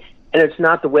history, and it's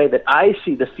not the way that I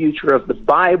see the future of the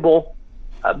Bible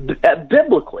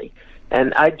biblically.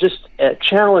 And I just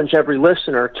challenge every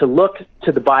listener to look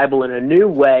to the Bible in a new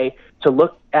way, to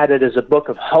look at it as a book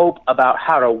of hope about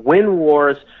how to win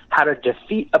wars, how to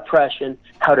defeat oppression,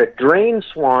 how to drain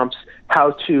swamps,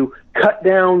 how to cut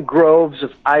down groves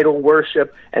of idol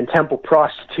worship and temple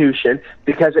prostitution,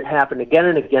 because it happened again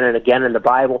and again and again in the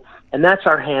Bible. And that's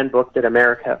our handbook that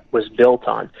America was built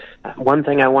on. One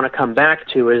thing I want to come back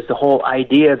to is the whole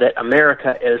idea that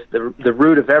America is the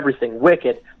root of everything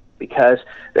wicked, because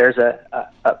there's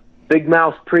a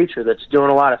big-mouth preacher that's doing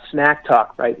a lot of smack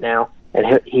talk right now,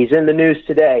 and he's in the news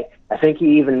today. I think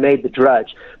he even made the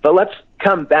Drudge. But let's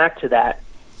come back to that.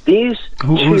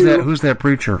 Who's that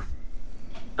preacher?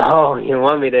 Oh, you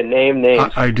want me to name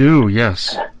names? I do,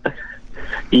 yes.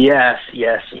 Yes.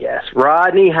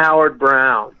 Rodney Howard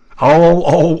Brown.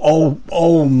 Oh,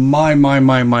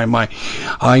 my.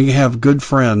 I have good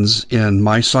friends in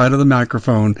my side of the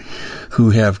microphone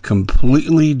who have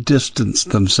completely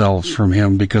distanced themselves from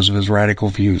him because of his radical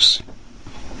views.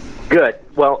 Good.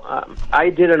 Well, I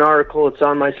did an article. It's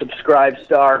on my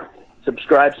Subscribestar,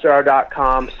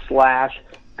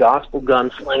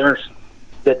 subscribestar.com/gospelgunslingers,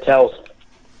 that tells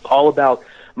all about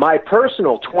my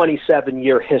personal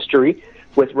 27-year history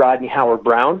with Rodney Howard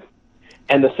Brown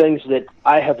and the things that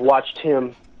I have watched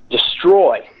him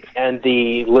destroy and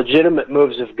the legitimate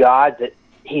moves of God that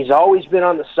he's always been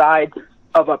on the side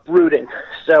of uprooting.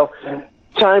 So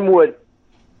time would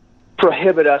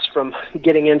prohibit us from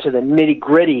getting into the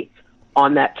nitty-gritty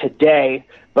on that today,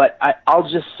 but I'll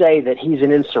just say that he's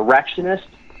an insurrectionist.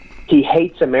 He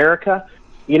hates America.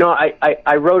 You know,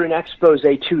 I wrote an expose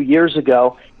 2 years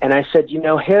ago, and I said, you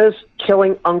know, his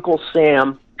Killing Uncle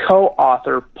Sam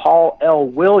co-author, Paul L.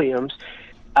 Williams,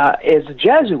 is a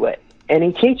Jesuit, and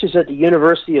he teaches at the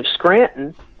University of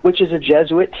Scranton, which is a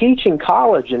Jesuit teaching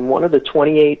college and one of the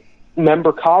 28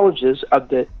 member colleges of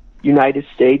the United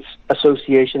States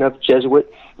Association of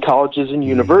Jesuit Colleges and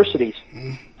Universities.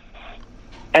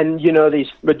 And,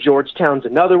 Georgetown's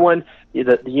another one,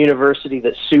 the university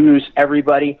that sues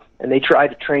everybody, and they try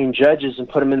to train judges and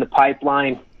put them in the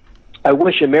pipeline. I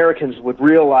wish Americans would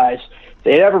realize if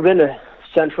they'd ever been to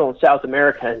Central and South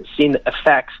America and seen the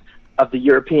effects of the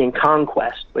European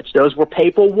conquest, which those were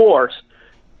papal wars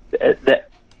that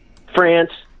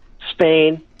France,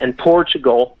 Spain, and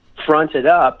Portugal fronted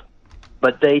up,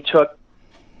 but they took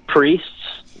priests,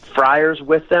 friars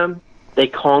with them. They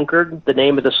conquered the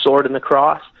name of the sword and the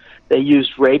cross. They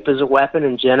used rape as a weapon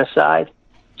and genocide.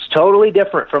 It's totally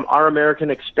different from our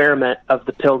American experiment of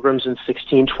the Pilgrims in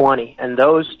 1620. And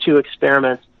those two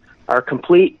experiments are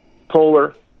complete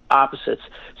polar opposites.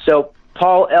 So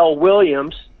Paul L.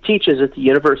 Williams teaches at the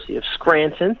University of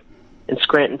Scranton in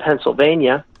Scranton,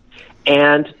 Pennsylvania.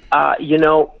 And,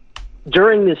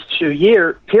 during this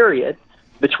 2-year period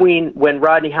between when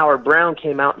Rodney Howard Brown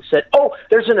came out and said,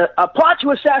 there's a plot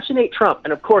to assassinate Trump.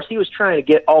 And, of course, he was trying to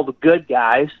get all the good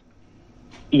guys,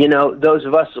 those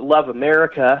of us that love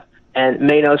America and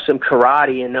may know some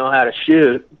karate and know how to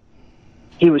shoot.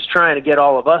 He was trying to get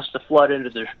all of us to flood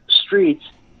into the streets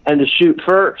and to shoot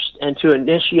first and to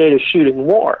initiate a shooting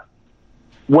war.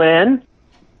 When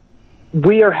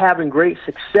we are having great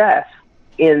success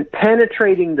in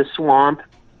penetrating the swamp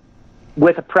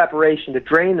with a preparation to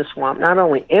drain the swamp, not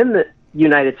only in the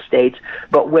United States,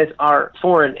 but with our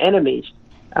foreign enemies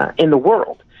in the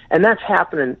world. And that's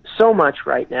happening so much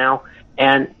right now.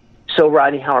 And so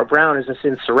Rodney Howard Brown is this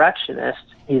insurrectionist.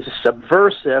 He's a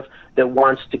subversive that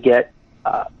wants to get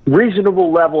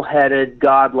reasonable, level-headed,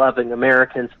 God-loving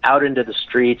Americans out into the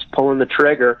streets, pulling the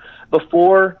trigger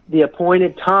before the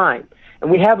appointed time. And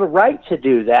we have a right to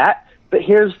do that. But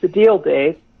here's the deal,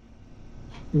 Dave.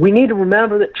 We need to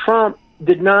remember that Trump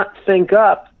did not think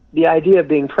up the idea of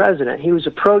being president. He was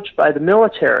approached by the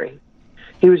military.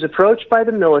 He was approached by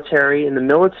the military, and the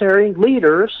military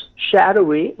leaders,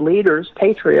 shadowy leaders,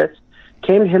 patriots,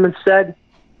 came to him and said,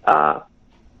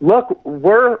 look,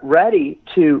 we're ready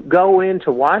to go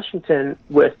into Washington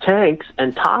with tanks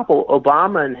and topple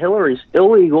Obama and Hillary's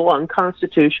illegal,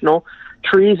 unconstitutional,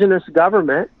 treasonous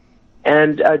government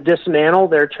and dismantle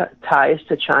their ties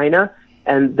to China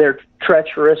and their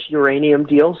treacherous uranium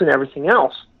deals and everything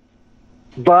else.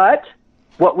 But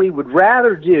what we would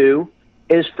rather do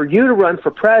is for you to run for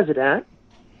president.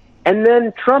 And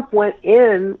then Trump went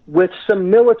in with some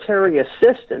military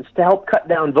assistance to help cut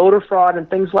down voter fraud and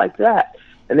things like that.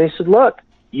 And they said, look,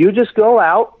 you just go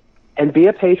out and be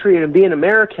a patriot and be an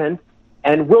American,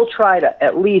 and we'll try to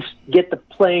at least get the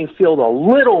playing field a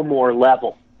little more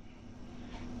level.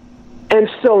 And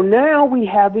so now we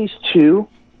have these two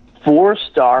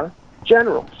 4-star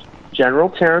generals, General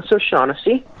Terence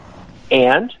O'Shaughnessy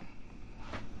and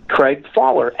Craig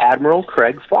Fowler, Admiral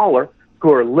Craig Fowler,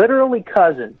 who are literally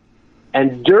cousins.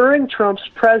 And during Trump's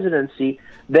presidency,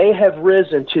 they have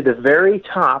risen to the very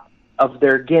top of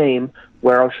their game,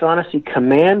 where O'Shaughnessy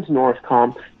commands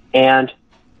NORTHCOM and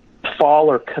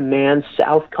Fowler commands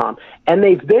SOUTHCOM. And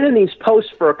they've been in these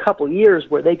posts for a couple of years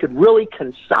where they could really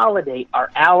consolidate our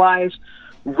allies,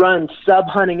 run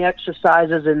sub-hunting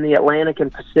exercises in the Atlantic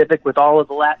and Pacific with all of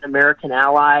the Latin American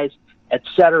allies, et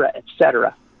cetera, et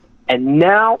cetera. And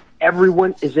now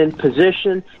everyone is in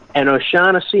position, and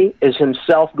O'Shaughnessy is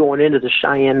himself going into the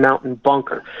Cheyenne Mountain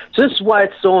bunker. So this is why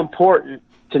it's so important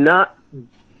to not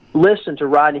listen to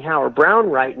Rodney Howard Brown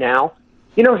right now.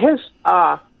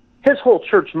 His whole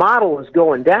church model is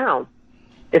going down.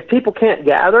 If people can't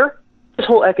gather, his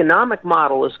whole economic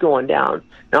model is going down.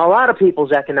 Now, a lot of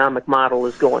people's economic model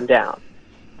is going down.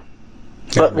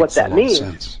 But what that means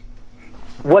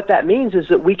is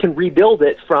that we can rebuild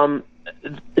it from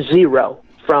zero.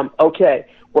 From, okay,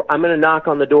 I'm going to knock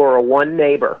on the door of one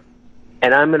neighbor,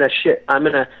 and I'm going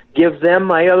to give them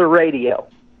my other radio,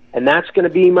 and that's going to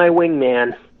be my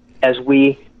wingman as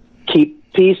we keep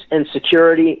peace and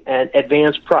security and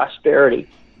advance prosperity.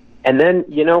 And then,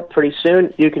 pretty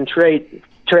soon you can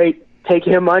take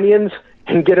him onions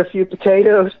and get a few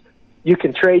potatoes. You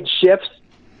can trade shifts.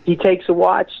 He takes a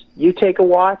watch, you take a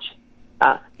watch.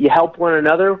 You help one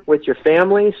another with your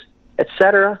families,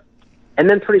 etc. And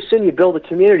then pretty soon you build a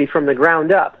community from the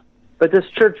ground up. But this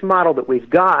church model that we've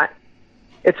got,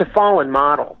 it's a fallen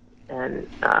model. And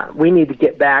we need to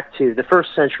get back to the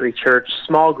first century church,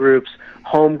 small groups,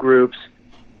 home groups.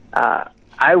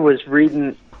 I was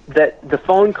reading that the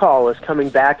phone call is coming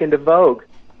back into vogue,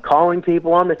 calling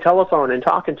people on the telephone and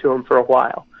talking to them for a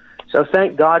while. So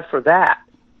thank God for that.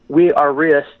 We are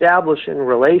reestablishing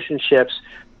relationships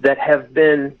that have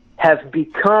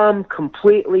become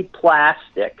completely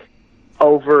plastic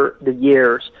over the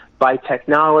years. by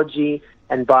technology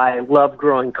and by love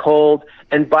growing cold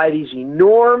and by these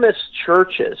enormous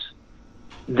churches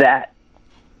that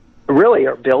really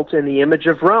are built in the image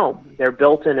of Rome. They're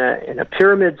built in a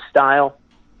pyramid style.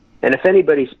 And if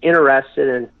anybody's interested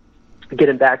in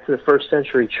getting back to the first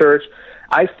century church,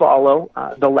 I follow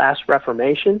The Last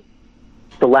Reformation,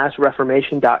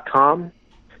 thelastreformation.com.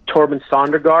 Torben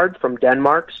Sondergaard from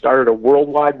Denmark started a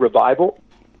worldwide revival,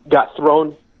 got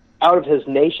thrown out of his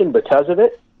nation because of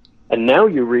it, and now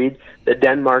you read that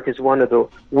Denmark is one of the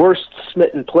worst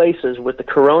smitten places with the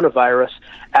coronavirus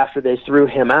after they threw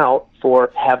him out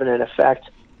for having an effect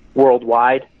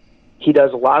worldwide. He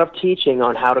does a lot of teaching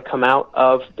on how to come out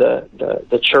of the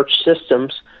church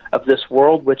systems of this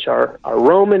world, which are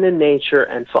Roman in nature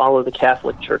and follow the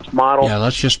Catholic Church model. Yeah,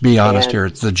 let's just be honest here.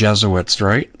 It's the Jesuits,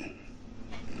 right?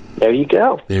 There you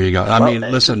go. There you go. I mean,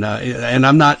 listen, and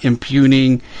I'm not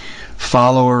impugning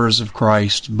followers of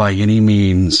Christ by any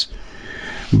means,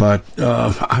 but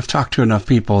I've talked to enough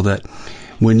people that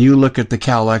when you look at the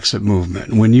Cal-Exit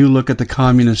movement, when you look at the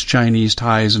communist Chinese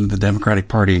ties into the Democratic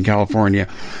Party in California,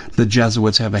 the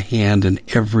Jesuits have a hand in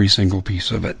every single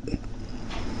piece of it.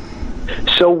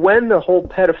 So when the whole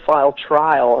pedophile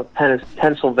trial of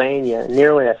Pennsylvania,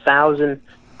 nearly 1,000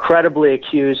 credibly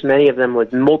accused, many of them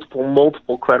with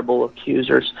multiple credible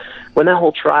accusers, when that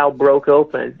whole trial broke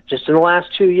open, just in the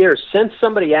last 2 years, since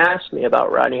somebody asked me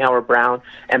about Rodney Howard-Browne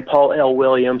and Paul L.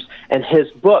 Williams and his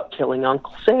book, Killing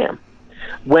Uncle Sam,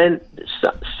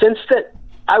 since that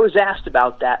I was asked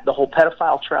about that, the whole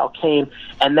pedophile trial came,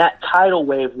 and that tidal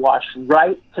wave washed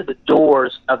right to the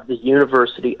doors of the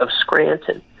University of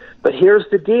Scranton. But here's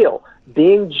the deal.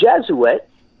 Being Jesuit,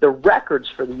 the records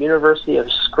for the University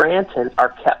of Scranton are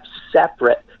kept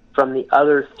separate from the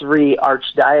other three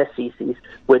archdioceses,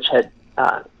 which had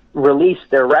released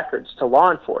their records to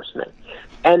law enforcement.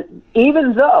 And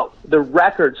even though the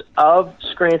records of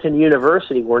Scranton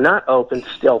University were not open,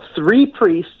 still 3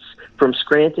 priests from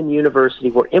Scranton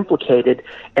University were implicated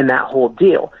in that whole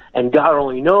deal. And God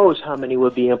only knows how many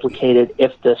would be implicated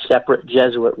if the separate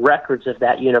Jesuit records of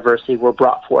that university were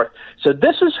brought forth. So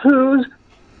this is who's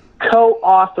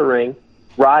co-authoring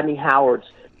Rodney Howard's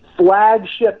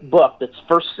flagship book that's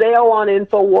for sale on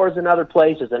InfoWars and other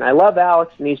places. And I love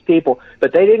Alex and these people,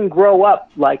 but they didn't grow up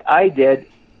like I did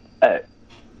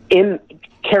in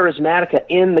Charismatica,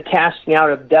 in the casting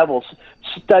out of devils,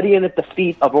 studying at the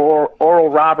feet of Oral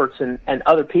Roberts and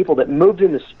other people that moved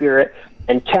in the Spirit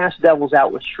and cast devils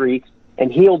out with shrieks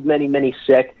and healed many, many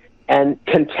sick and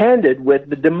contended with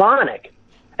the demonic.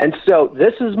 And so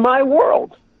this is my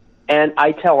world. And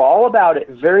I tell all about it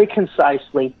very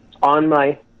concisely on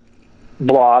my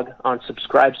blog on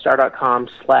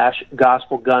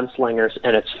subscribestar.com/gospelgunslingers.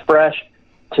 And it's fresh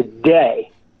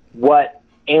today what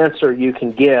answer you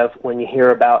can give when you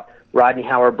hear about Rodney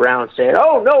Howard-Browne saying,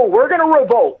 oh, no, we're going to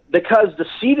revolt because the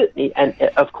seat, and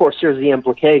of course, here's the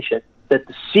implication, that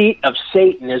the seat of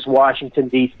Satan is Washington,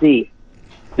 D.C.,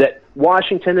 that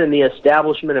Washington and the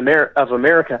establishment of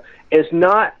America is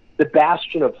not the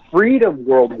bastion of freedom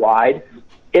worldwide.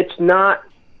 It's not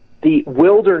the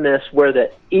wilderness where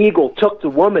the eagle took the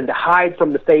woman to hide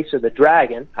from the face of the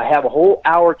dragon. I have a whole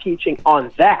hour teaching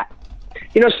on that.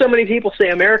 You know, so many people say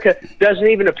America doesn't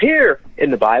even appear in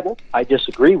the Bible. I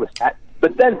disagree with that.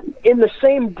 But then in the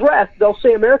same breath, they'll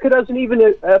say America doesn't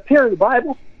even appear in the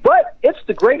Bible, but it's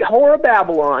the great whore of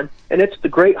Babylon, and it's the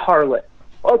great harlot.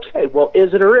 Okay, well,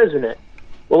 is it or isn't it?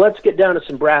 Well, let's get down to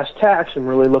some brass tacks and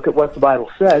really look at what the Bible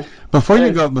says. Before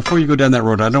you go down that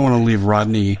road, I don't want to leave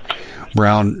Rodney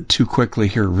Browne too quickly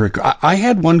here, Rick. I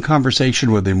had one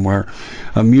conversation with him where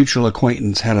a mutual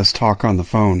acquaintance had us talk on the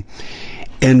phone.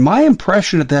 And my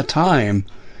impression at that time,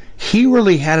 he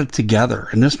really had it together.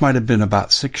 And this might have been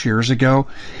about 6 years ago.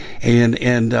 And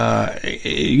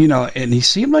you know, and he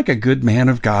seemed like a good man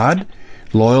of God,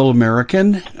 loyal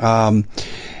American.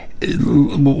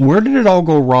 Where did it all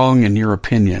go wrong, in your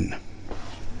opinion?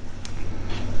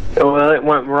 Well, it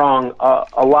went wrong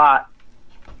a lot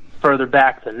further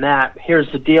back than that.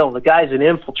 Here's the deal. The guy's an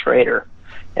infiltrator.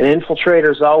 And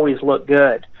infiltrators always look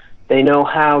good. They know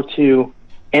how to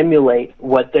emulate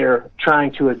what they're trying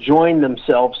to adjoin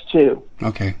themselves to.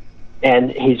 Okay.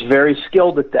 And he's very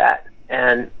skilled at that.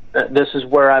 And this is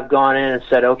where I've gone in and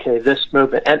said, okay, this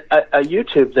movement, and a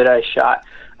YouTube that I shot,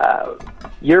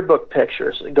 yearbook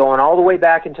pictures going all the way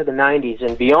back into the 90s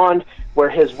and beyond where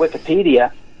his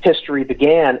Wikipedia history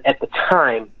began at the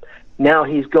time. Now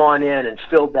he's gone in and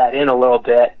filled that in a little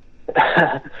bit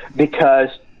because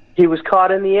he was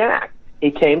caught in the act.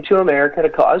 He came to America to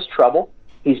cause trouble.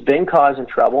 He's been causing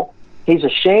trouble. He's a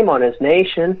shame on his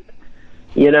nation.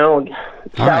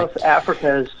 South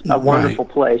Africa is a wonderful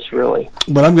place, really.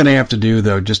 What I'm going to have to do,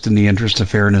 though, just in the interest of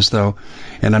fairness, though,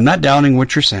 and I'm not doubting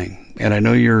what you're saying, and I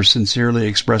know you're sincerely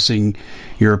expressing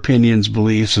your opinions,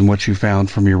 beliefs, and what you found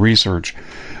from your research,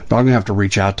 but I'm going to have to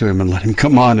reach out to him and let him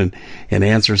come on and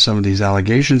answer some of these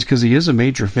allegations, because he is a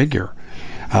major figure.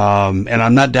 And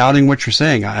I'm not doubting what you're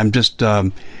saying. I'm just,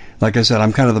 like I said,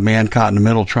 I'm kind of the man caught in the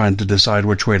middle trying to decide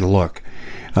which way to look.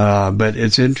 But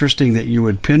it's interesting that you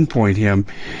would pinpoint him.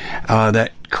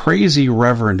 That crazy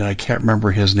reverend, I can't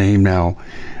remember his name now,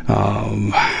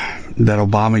 that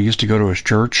Obama used to go to his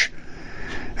church.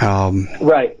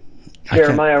 Right.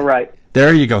 Jeremiah Wright.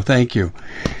 There you go. Thank you.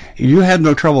 You had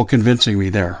no trouble convincing me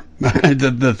there.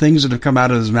 The things that have come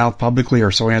out of his mouth publicly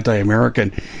are so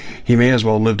anti-American, he may as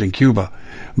well have lived in Cuba,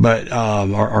 but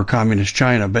or communist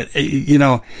China. But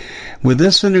with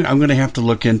this, I'm going to have to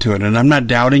look into it. And I'm not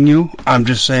doubting you. I'm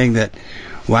just saying that,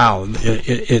 wow,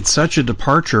 it's such a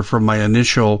departure from my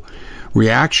initial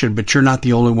reaction, but you're not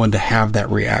the only one to have that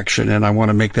reaction, and I want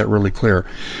to make that really clear.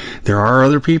 There are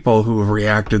other people who have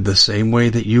reacted the same way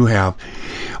that you have.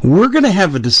 We're going to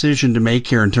have a decision to make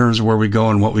here in terms of where we go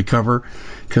and what we cover,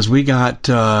 because we got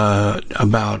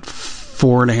about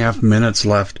 4.5 minutes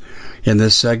left in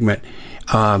this segment,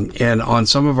 and on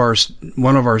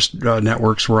one of our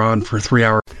networks, we're on for 3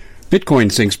 hours.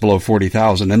 Bitcoin sinks below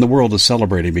 40,000, and the world is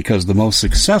celebrating because the most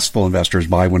successful investors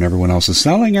buy when everyone else is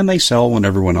selling, and they sell when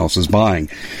everyone else is buying.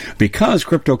 Because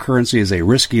cryptocurrency is a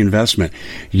risky investment,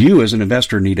 you as an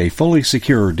investor need a fully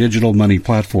secure digital money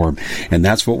platform, and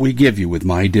that's what we give you with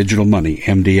My Digital Money,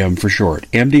 MDM for short.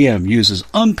 MDM uses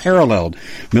unparalleled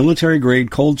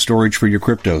military-grade cold storage for your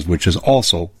cryptos, which is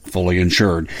also fully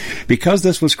insured. Because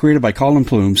this was created by Colin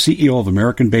Plume, CEO of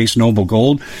American-based Noble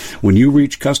Gold, when you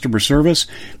reach customer service,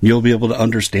 you'll be able to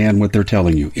understand what they're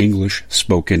telling you. English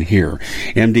spoken here.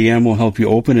 MDM will help you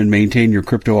open and maintain your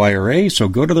crypto IRA, so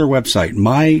go to their website,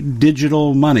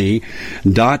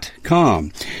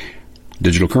 mydigitalmoney.com.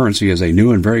 Digital currency is a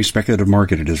new and very speculative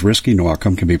market. It is risky. No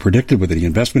outcome can be predicted. With any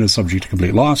investment is subject to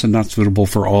complete loss and not suitable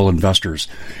for all investors.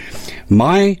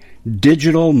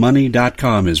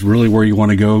 MyDigitalMoney.com is really where you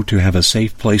want to go to have a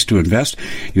safe place to invest.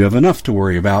 You have enough to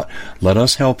worry about. Let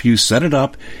us help you set it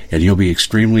up, and you'll be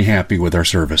extremely happy with our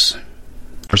service.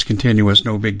 It's continuous,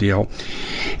 no big deal.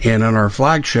 And on our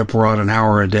flagship, we're on an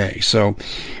hour a day. So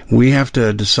we have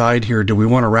to decide here, do we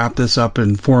want to wrap this up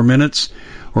in 4 minutes,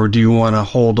 or do you want to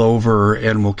hold over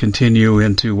and we'll continue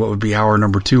into what would be hour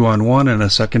number 2 on one and a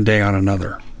second day on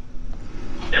another?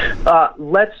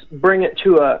 Let's bring it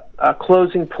to a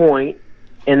closing point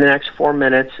in the next 4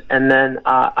 minutes, and then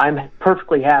I'm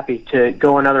perfectly happy to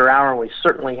go another hour, and we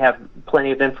certainly have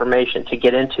plenty of information to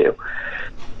get into.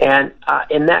 And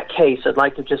in that case, I'd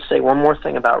like to just say one more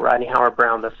thing about Rodney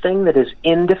Howard-Browne. The thing that is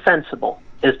indefensible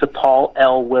is the Paul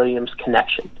L. Williams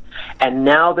connection. And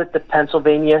now that the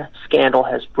Pennsylvania scandal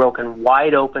has broken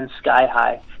wide open, sky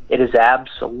high, it is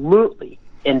absolutely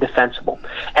indefensible.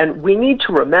 And we need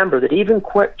to remember that even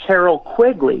Carroll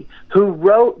Quigley, who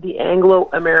wrote The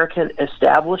Anglo-American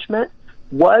Establishment,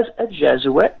 was a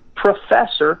Jesuit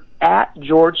professor at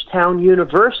Georgetown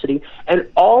University and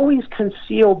always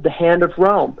concealed the hand of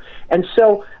Rome. And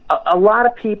so a lot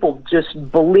of people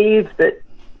just believe that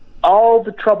all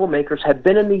the troublemakers have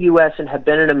been in the U.S. and have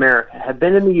been in America, have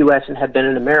been in the U.S. and have been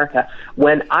in America,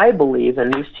 when I believe,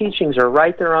 and these teachings are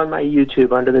right there on my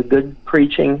YouTube under the Good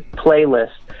Preaching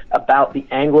playlist, about the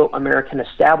Anglo-American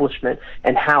establishment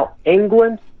and how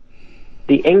England,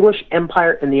 the English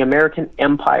Empire, and the American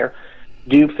Empire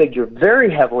do figure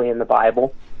very heavily in the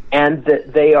Bible, and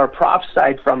that they are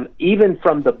prophesied from, even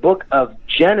from the book of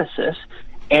Genesis,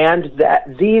 and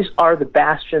that these are the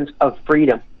bastions of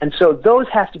freedom. And so those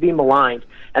have to be maligned.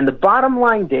 And the bottom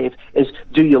line, Dave, is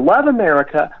do you love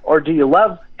America or do you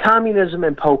love communism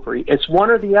and popery? It's one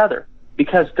or the other.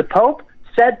 Because the Pope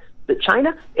said that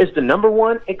China is the number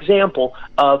one example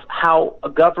of how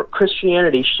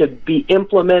Christianity should be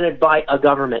implemented by a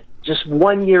government. Just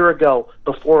 1 year ago,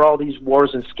 before all these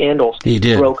wars and scandals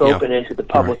broke open into the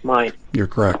public mind. You're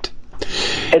correct.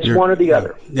 It's one or the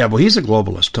other. Yeah, well, he's a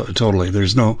globalist, totally.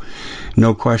 There's no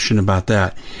question about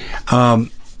that.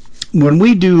 When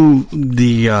we do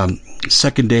the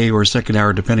second day or second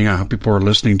hour, depending on how people are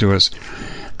listening to us,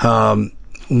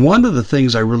 one of the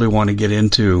things I really want to get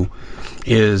into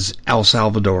is El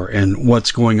Salvador and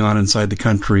what's going on inside the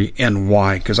country and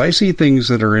why, because I see things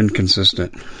that are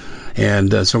inconsistent.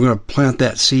 And so I'm going to plant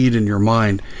that seed in your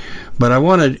mind. But I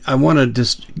want to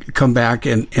just come back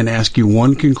and ask you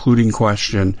one concluding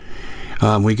question.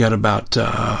 We got about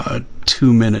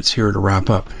 2 minutes here to wrap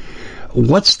up.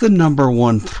 What's the number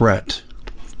one threat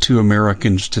to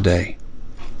Americans today?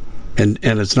 And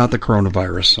it's not the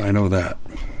coronavirus. I know that.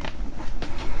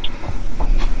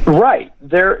 Right.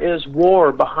 There is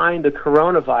war behind the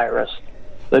coronavirus.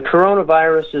 The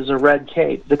coronavirus is a red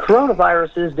cape. The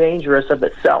coronavirus is dangerous of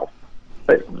itself.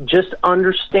 But just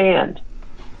understand,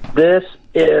 this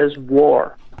is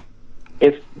war.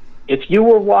 If you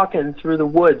were walking through the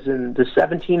woods in the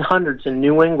 1700s in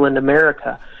New England,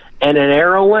 America, and an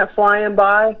arrow went flying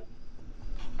by,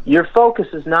 your focus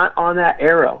is not on that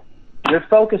arrow. Your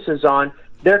focus is on,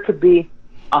 there could be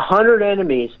 100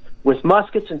 enemies with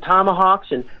muskets and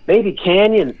tomahawks and maybe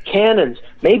cannons,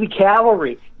 maybe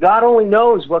cavalry. God only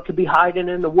knows what could be hiding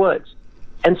in the woods.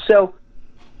 And so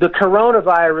the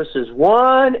coronavirus is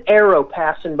one arrow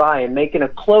passing by and making a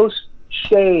close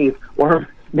shave, or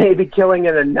maybe killing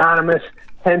an anonymous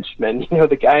henchman,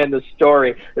 the guy in the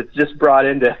story that's just brought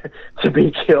in to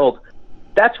be killed.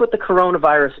 That's what the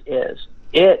coronavirus is.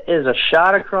 It is a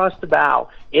shot across the bow.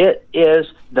 It is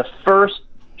the first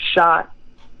shot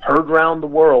heard around the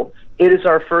world. It is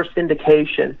our first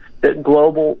indication that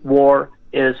global war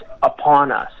is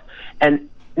upon us. And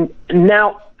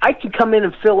now I could come in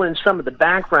and fill in some of the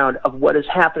background of what has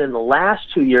happened in the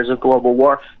last 2 years of global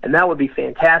war, and that would be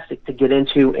fantastic to get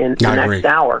into in the next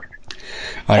hour.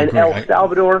 And El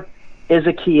Salvador is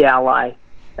a key ally.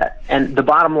 And the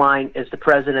bottom line is the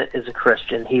president is a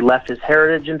Christian. He left his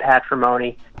heritage and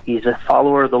patrimony. He's a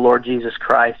follower of the Lord Jesus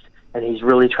Christ, and he's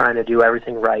really trying to do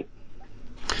everything right.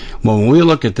 Well, when we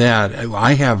look at that,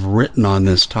 I have written on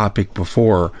this topic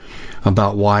before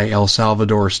about why El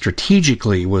Salvador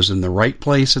strategically was in the right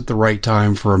place at the right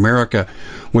time for America,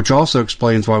 which also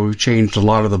explains why we've changed a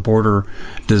lot of the border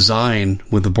design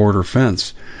with the border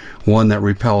fence. One that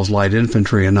repels light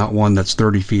infantry and not one that's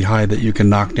 30 feet high that you can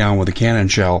knock down with a cannon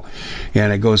shell.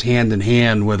 And it goes hand in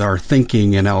hand with our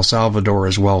thinking in El Salvador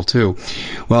as well, too.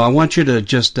 Well, I want you to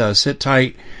just sit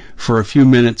tight for a few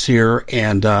minutes here,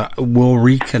 and we'll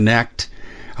reconnect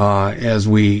as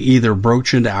we either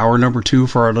broach into hour number 2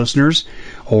 for our listeners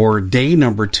or day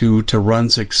number 2 to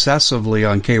run successively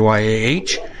on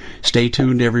KYAH. Stay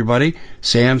tuned, everybody.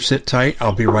 Sam, sit tight.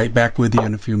 I'll be right back with you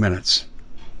in a few minutes.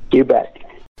 You bet.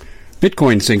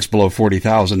 Bitcoin sinks below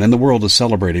 40,000, and the world is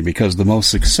celebrating because the most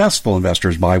successful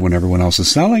investors buy when everyone else is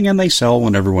selling, and they sell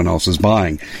when everyone else is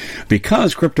buying.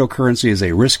 Because cryptocurrency is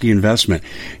a risky investment,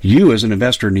 you as an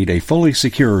investor need a fully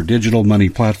secure digital money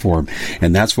platform,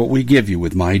 and that's what we give you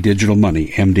with My Digital Money,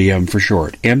 MDM for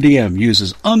short. MDM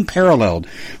uses unparalleled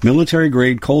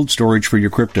military-grade cold storage for your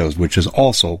cryptos, which is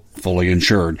also fully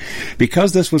insured.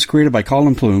 Because this was created by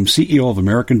Colin Plume, CEO of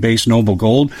American-based Noble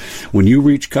Gold, when you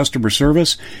reach customer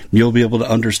service, you'll be able to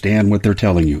understand what they're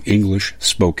telling you. English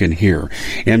spoken here.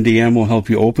 MDM will help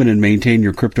you open and maintain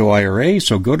your crypto IRA,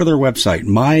 so go to their website,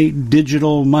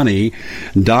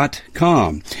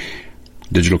 mydigitalmoney.com.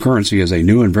 Digital currency is a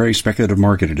new and very speculative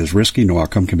market. It is risky. No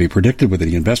outcome can be predicted. With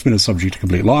any investment is subject to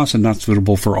complete loss and not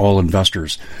suitable for all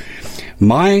investors.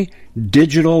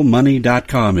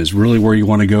 MyDigitalMoney.com is really where you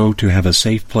want to go to have a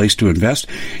safe place to invest.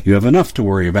 You have enough to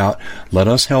worry about. Let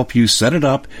us help you set it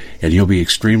up, and you'll be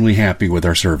extremely happy with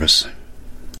our service.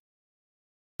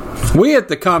 We at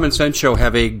the Common Sense Show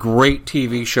have a great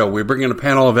TV show. We bring in a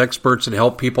panel of experts that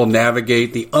help people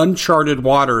navigate the uncharted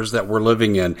waters that we're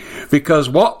living in. Because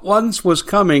what once was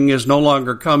coming is no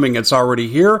longer coming. It's already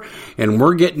here, and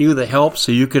we're getting you the help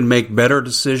so you can make better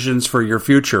decisions for your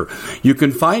future. You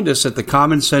can find us at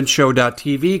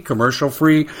thecommonsenseshow.tv,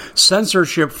 commercial-free,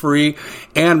 censorship-free,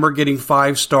 and we're getting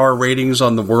 5-star ratings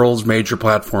on the world's major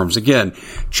platforms. Again,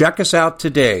 check us out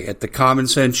today at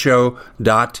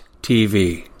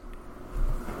thecommonsenseshow.tv.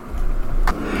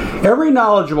 Every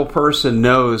knowledgeable person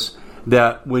knows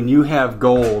that when you have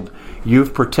gold,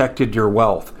 you've protected your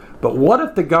wealth. But what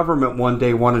if the government one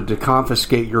day wanted to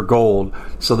confiscate your gold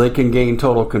so they can gain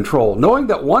total control, knowing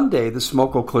that one day the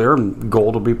smoke will clear and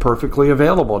gold will be perfectly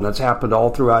available, and that's happened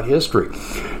all throughout history.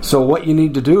 So what you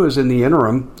need to do is, in the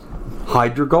interim,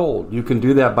 hide your gold. You can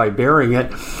do that by burying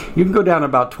it. You can go down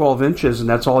about 12 inches, and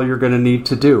that's all you're going to need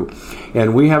to do.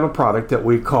 And we have a product that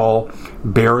we call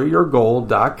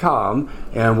buryyourgold.com,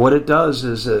 and what it does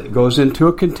is it goes into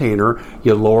a container.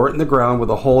 You lower it in the ground with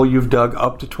a hole you've dug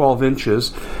up to 12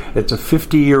 inches. It's a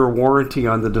 50-year warranty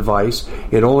on the device.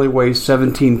 It only weighs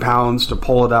 17 pounds to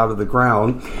pull it out of the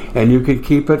ground, and you can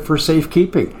keep it for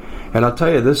safekeeping. And I'll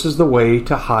tell you, this is the way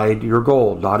to hide your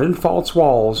gold. Not in false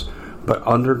walls, but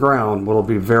underground, will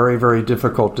be very, very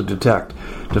difficult to detect.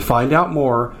 To find out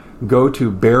more, go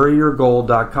to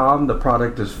buryyourgold.com. The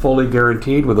product is fully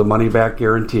guaranteed with a money-back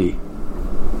guarantee.